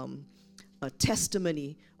miraculous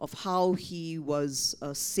testimony of how he was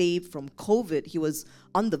saved from COVID. He was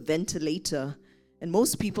on the ventilator, and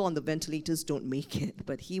most people on the ventilators don't make it,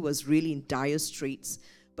 but he was really in dire straits.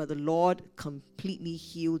 But the Lord completely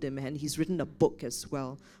healed him, and he's written a book as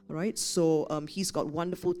well. All right, so he's got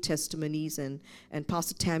wonderful testimonies, and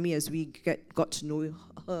Pastor Tammy, as we got to know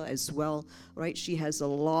her as well, right? She has a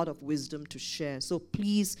lot of wisdom to share. So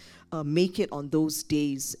please make it on those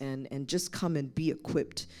days and just come and be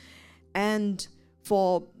equipped. And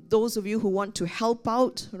for those of you who want to help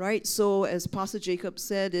out, right? So as Pastor Jacob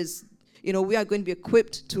said, we are going to be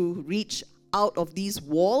equipped to reach out of these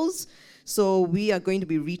walls. So we are going to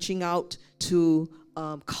be reaching out to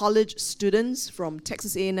college students from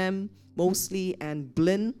Texas A&M mostly and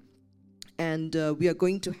Blinn, and we are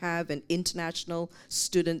going to have an international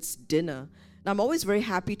students dinner. Now, I'm always very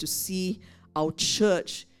happy to see our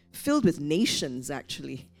church filled with nations,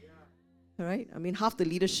 actually. All right? I mean, half the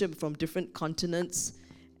leadership from different continents,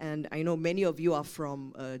 and I know many of you are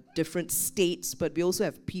from different states, but we also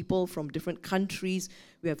have people from different countries.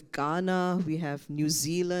 We have Ghana, we have New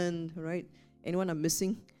Zealand, right? Anyone I'm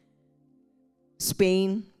missing?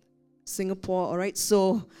 Spain, Singapore, all right?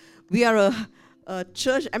 So we are a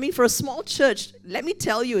church. I mean, for a small church, let me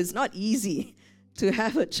tell you, it's not easy to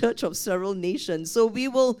have a church of several nations. So we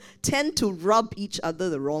will tend to rub each other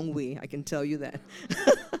the wrong way, I can tell you that.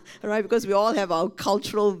 All right, because we all have our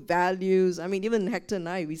cultural values. I mean, even Hector and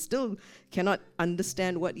I, we still cannot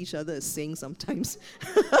understand what each other is saying sometimes.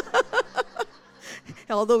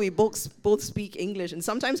 Although we both speak English, and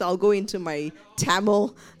sometimes I'll go into my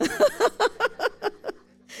Tamil.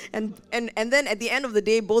 And then at the end of the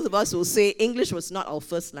day, both of us will say English was not our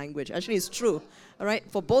first language. Actually, it's true. All right,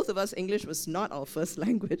 for both of us, English was not our first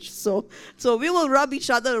language. So we will rub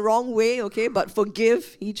each other the wrong way, okay, but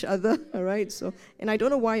forgive each other, all right? So, and I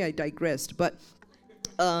don't know why I digressed, but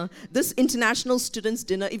this International Students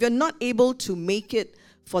Dinner, if you're not able to make it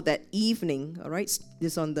for that evening, all right,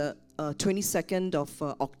 this on the 22nd of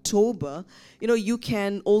October, you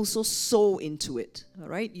can also sow into it, all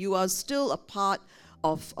right? You are still a part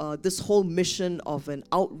of this whole mission of an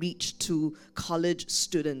outreach to college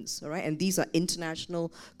students, all right? And these are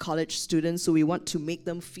international college students, so we want to make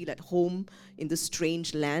them feel at home in this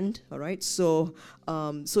strange land, all right? So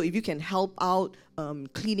if you can help out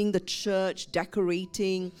cleaning the church,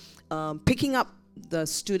 decorating, picking up the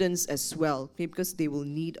students as well, okay, because they will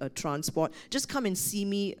need a transport. Just come and see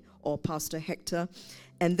me or Pastor Hector.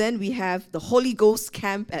 And then we have the Holy Ghost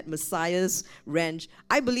Camp at Messiah's Ranch.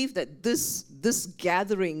 I believe that this this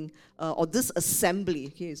gathering or this assembly,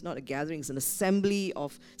 okay, it's not a gathering, it's an assembly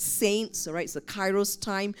of saints, all right, it's the Kairos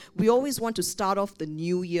time. We always want to start off the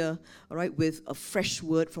new year, all right, with a fresh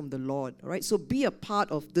word from the Lord, all right. So be a part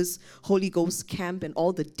of this Holy Ghost camp, and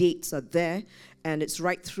all the dates are there, and it's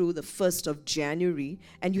right through the 1st of January,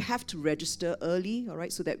 and you have to register early, all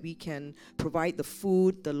right, so that we can provide the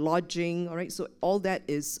food, the lodging, all right. So all that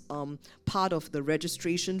is part of the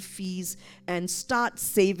registration fees, and start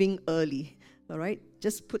saving early, all right.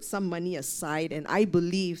 Just put some money aside, and I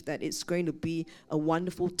believe that it's going to be a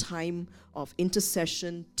wonderful time of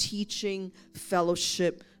intercession, teaching,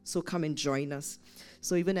 fellowship. So come and join us.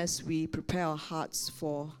 So even as we prepare our hearts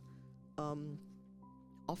for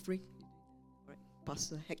offering, all right,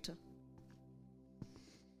 Pastor Hector.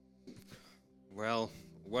 Well,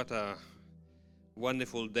 what a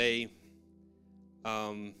wonderful day.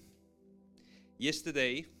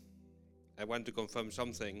 Yesterday, I want to confirm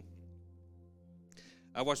something.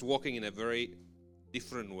 I was walking in a very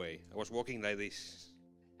different way. I was walking like this.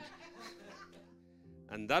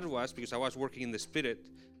 And that was because I was working in the Spirit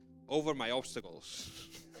over my obstacles.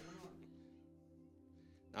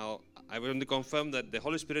 Now, I want to confirm that the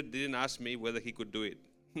Holy Spirit didn't ask me whether he could do it.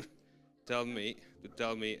 tell me.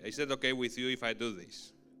 He said, okay with you if I do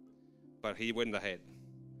this. But he went ahead.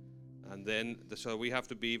 And then, so we have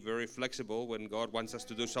to be very flexible when God wants us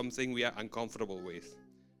to do something we are uncomfortable with.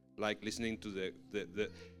 Like listening to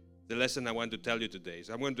the lesson I want to tell you today.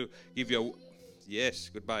 So I'm going to give you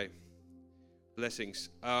goodbye. Blessings.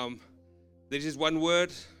 This is one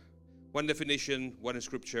word, one definition, one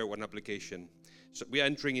scripture, one application. So we are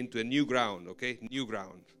entering into a new ground, okay? New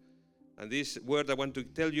ground. And this word I want to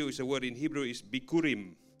tell you is a word in Hebrew, is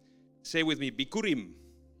bikurim. Say with me, bikurim.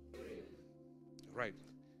 Right.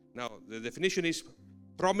 Now, the definition is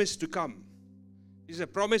promise to come. This is a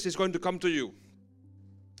promise is going to come to you.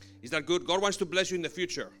 Is that good? God wants to bless you in the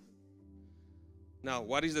future. Now,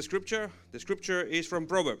 what is the scripture? The scripture is from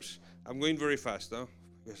Proverbs. I'm going very fast,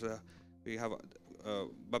 because we have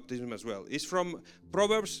baptism as well. It's from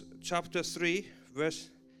Proverbs chapter 3,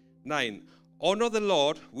 verse 9. Honor the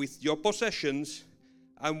Lord with your possessions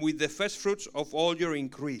and with the first fruits of all your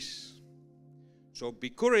increase. So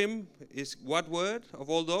bikurim is what word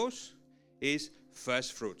of all those? Is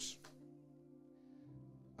first fruits.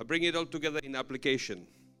 I bring it all together in application.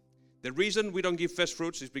 The reason we don't give first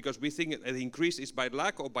fruits is because we think an increase is by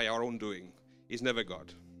luck or by our own doing. It's never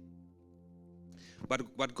God. But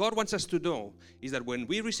what God wants us to know is that when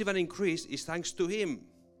we receive an increase, it's thanks to Him.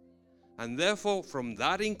 And therefore, from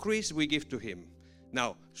that increase, we give to Him.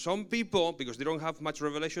 Now, some people, because they don't have much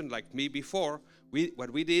revelation like me before,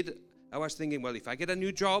 what we did, I was thinking, well, if I get a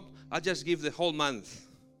new job, I'll just give the whole month.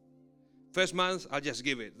 First month, I'll just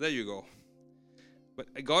give it. There you go.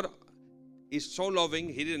 But God is so loving,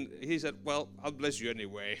 he said, well, I'll bless you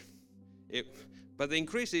anyway. But the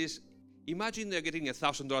increase is, imagine they're getting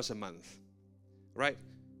 $1,000 a month, right?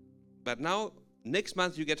 But now, next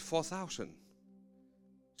month you get $4,000.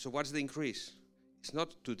 So what's the increase? It's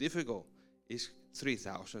not too difficult. It's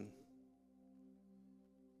 $3,000.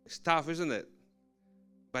 It's tough, isn't it?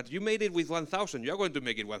 But you made it with $1,000. You're going to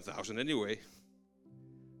make it $1,000 anyway.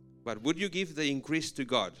 But would you give the increase to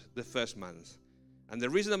God the first month? And the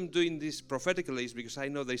reason I'm doing this prophetically is because I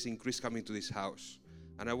know there's increase coming to this house.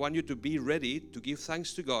 And I want you to be ready to give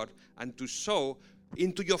thanks to God and to sow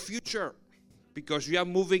into your future, because you are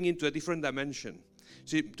moving into a different dimension.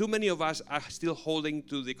 See, too many of us are still holding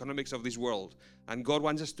to the economics of this world, and God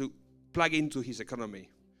wants us to plug into His economy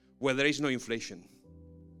where there is no inflation.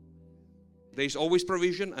 There is always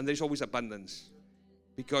provision and there is always abundance,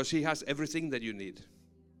 because He has everything that you need.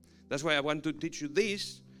 That's why I want to teach you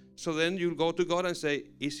this. So then you'll go to God and say,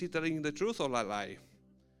 is He telling the truth or a lie?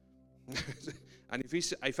 And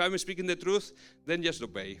if I'm speaking the truth, then just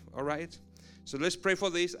obey, all right? So let's pray for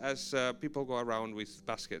this as people go around with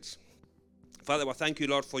baskets. Father, I thank you,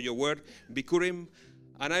 Lord, for your word, bikurim.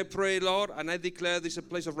 And I pray, Lord, and I declare this is a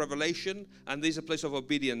place of revelation and this is a place of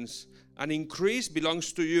obedience. An increase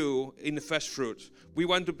belongs to you in the first fruit. We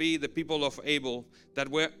want to be the people of Abel, that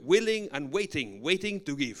we're willing and waiting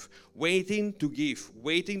to give, waiting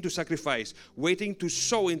to sacrifice, waiting to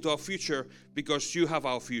sow into our future because you have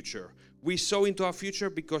our future. We sow into our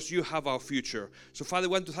future because you have our future. So, Father,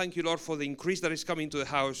 I want to thank you, Lord, for the increase that is coming to the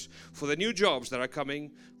house, for the new jobs that are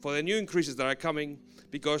coming, for the new increases that are coming,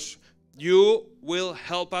 because you will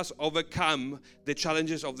help us overcome the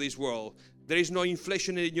challenges of this world. There is no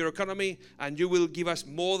inflation in your economy, and you will give us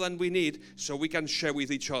more than we need so we can share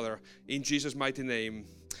with each other. In Jesus' mighty name.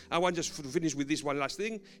 I want just to finish with this one last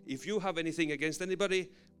thing. If you have anything against anybody,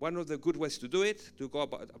 one of the good ways to do it, to go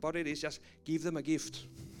about it, is just give them a gift.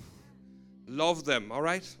 Love them, all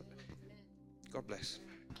right? God bless.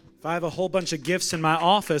 If I have a whole bunch of gifts in my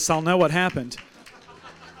office, I'll know what happened.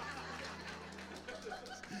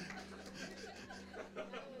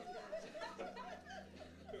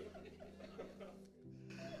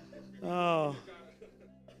 Oh.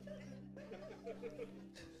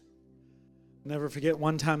 Never forget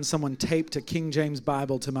one time someone taped a King James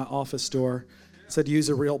Bible to my office door. Said, use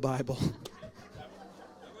a real Bible.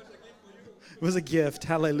 It was a gift.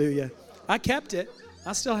 Hallelujah. I kept it.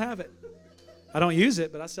 I still have it. I don't use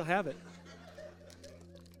it, but I still have it.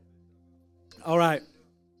 All right.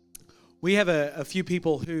 We have a few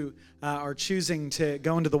people who are choosing to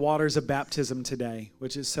go into the waters of baptism today,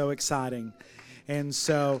 which is so exciting. And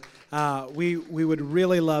so we would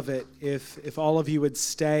really love it if all of you would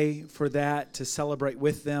stay for that, to celebrate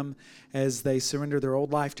with them as they surrender their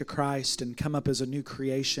old life to Christ and come up as a new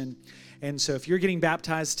creation. And so if you're getting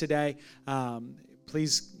baptized today,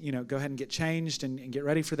 please go ahead and get changed and get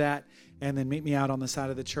ready for that. And then meet me out on the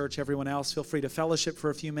side of the church. Everyone else, feel free to fellowship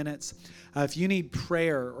for a few minutes. If you need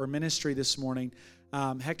prayer or ministry this morning,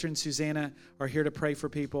 Hector and Susanna are here to pray for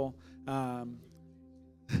people.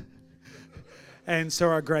 And so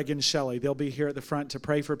are Greg and Shelley. They'll be here at the front to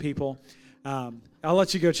pray for people. I'll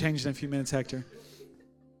let you go change in a few minutes, Hector.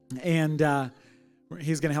 And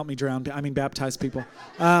he's going to help me baptize people.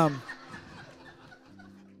 The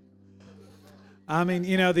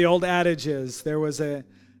old adage is there was a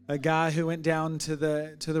guy who went down to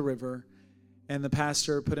the river, and the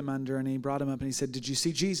pastor put him under, and he brought him up, and he said, "Did you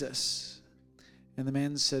see Jesus?" And the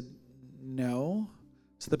man said, "No."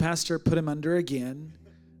 So the pastor put him under again,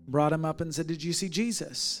 brought him up, and said, "Did you see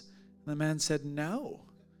Jesus?" And the man said, "No."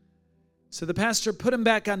 So the pastor put him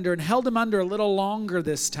back under and held him under a little longer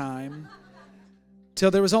this time,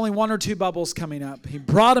 till there was only 1 or 2 bubbles coming up. He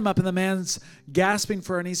brought him up, and the man's gasping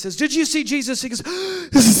for it, and he says, "Did you see Jesus?" He goes,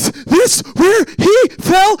 "Is this where he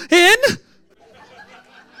fell in?"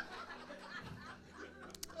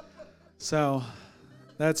 So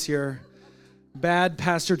that's your bad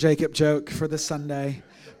Pastor Jacob joke for the Sunday.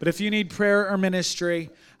 But if you need prayer or ministry,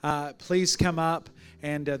 please come up,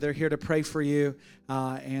 and they're here to pray for you.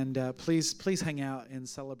 Please hang out and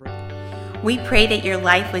celebrate. We pray that your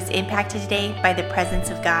life was impacted today by the presence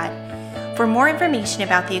of God. For more information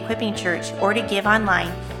about the Equipping Church or to give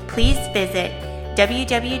online, please visit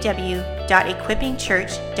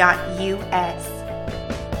www.equippingchurch.us.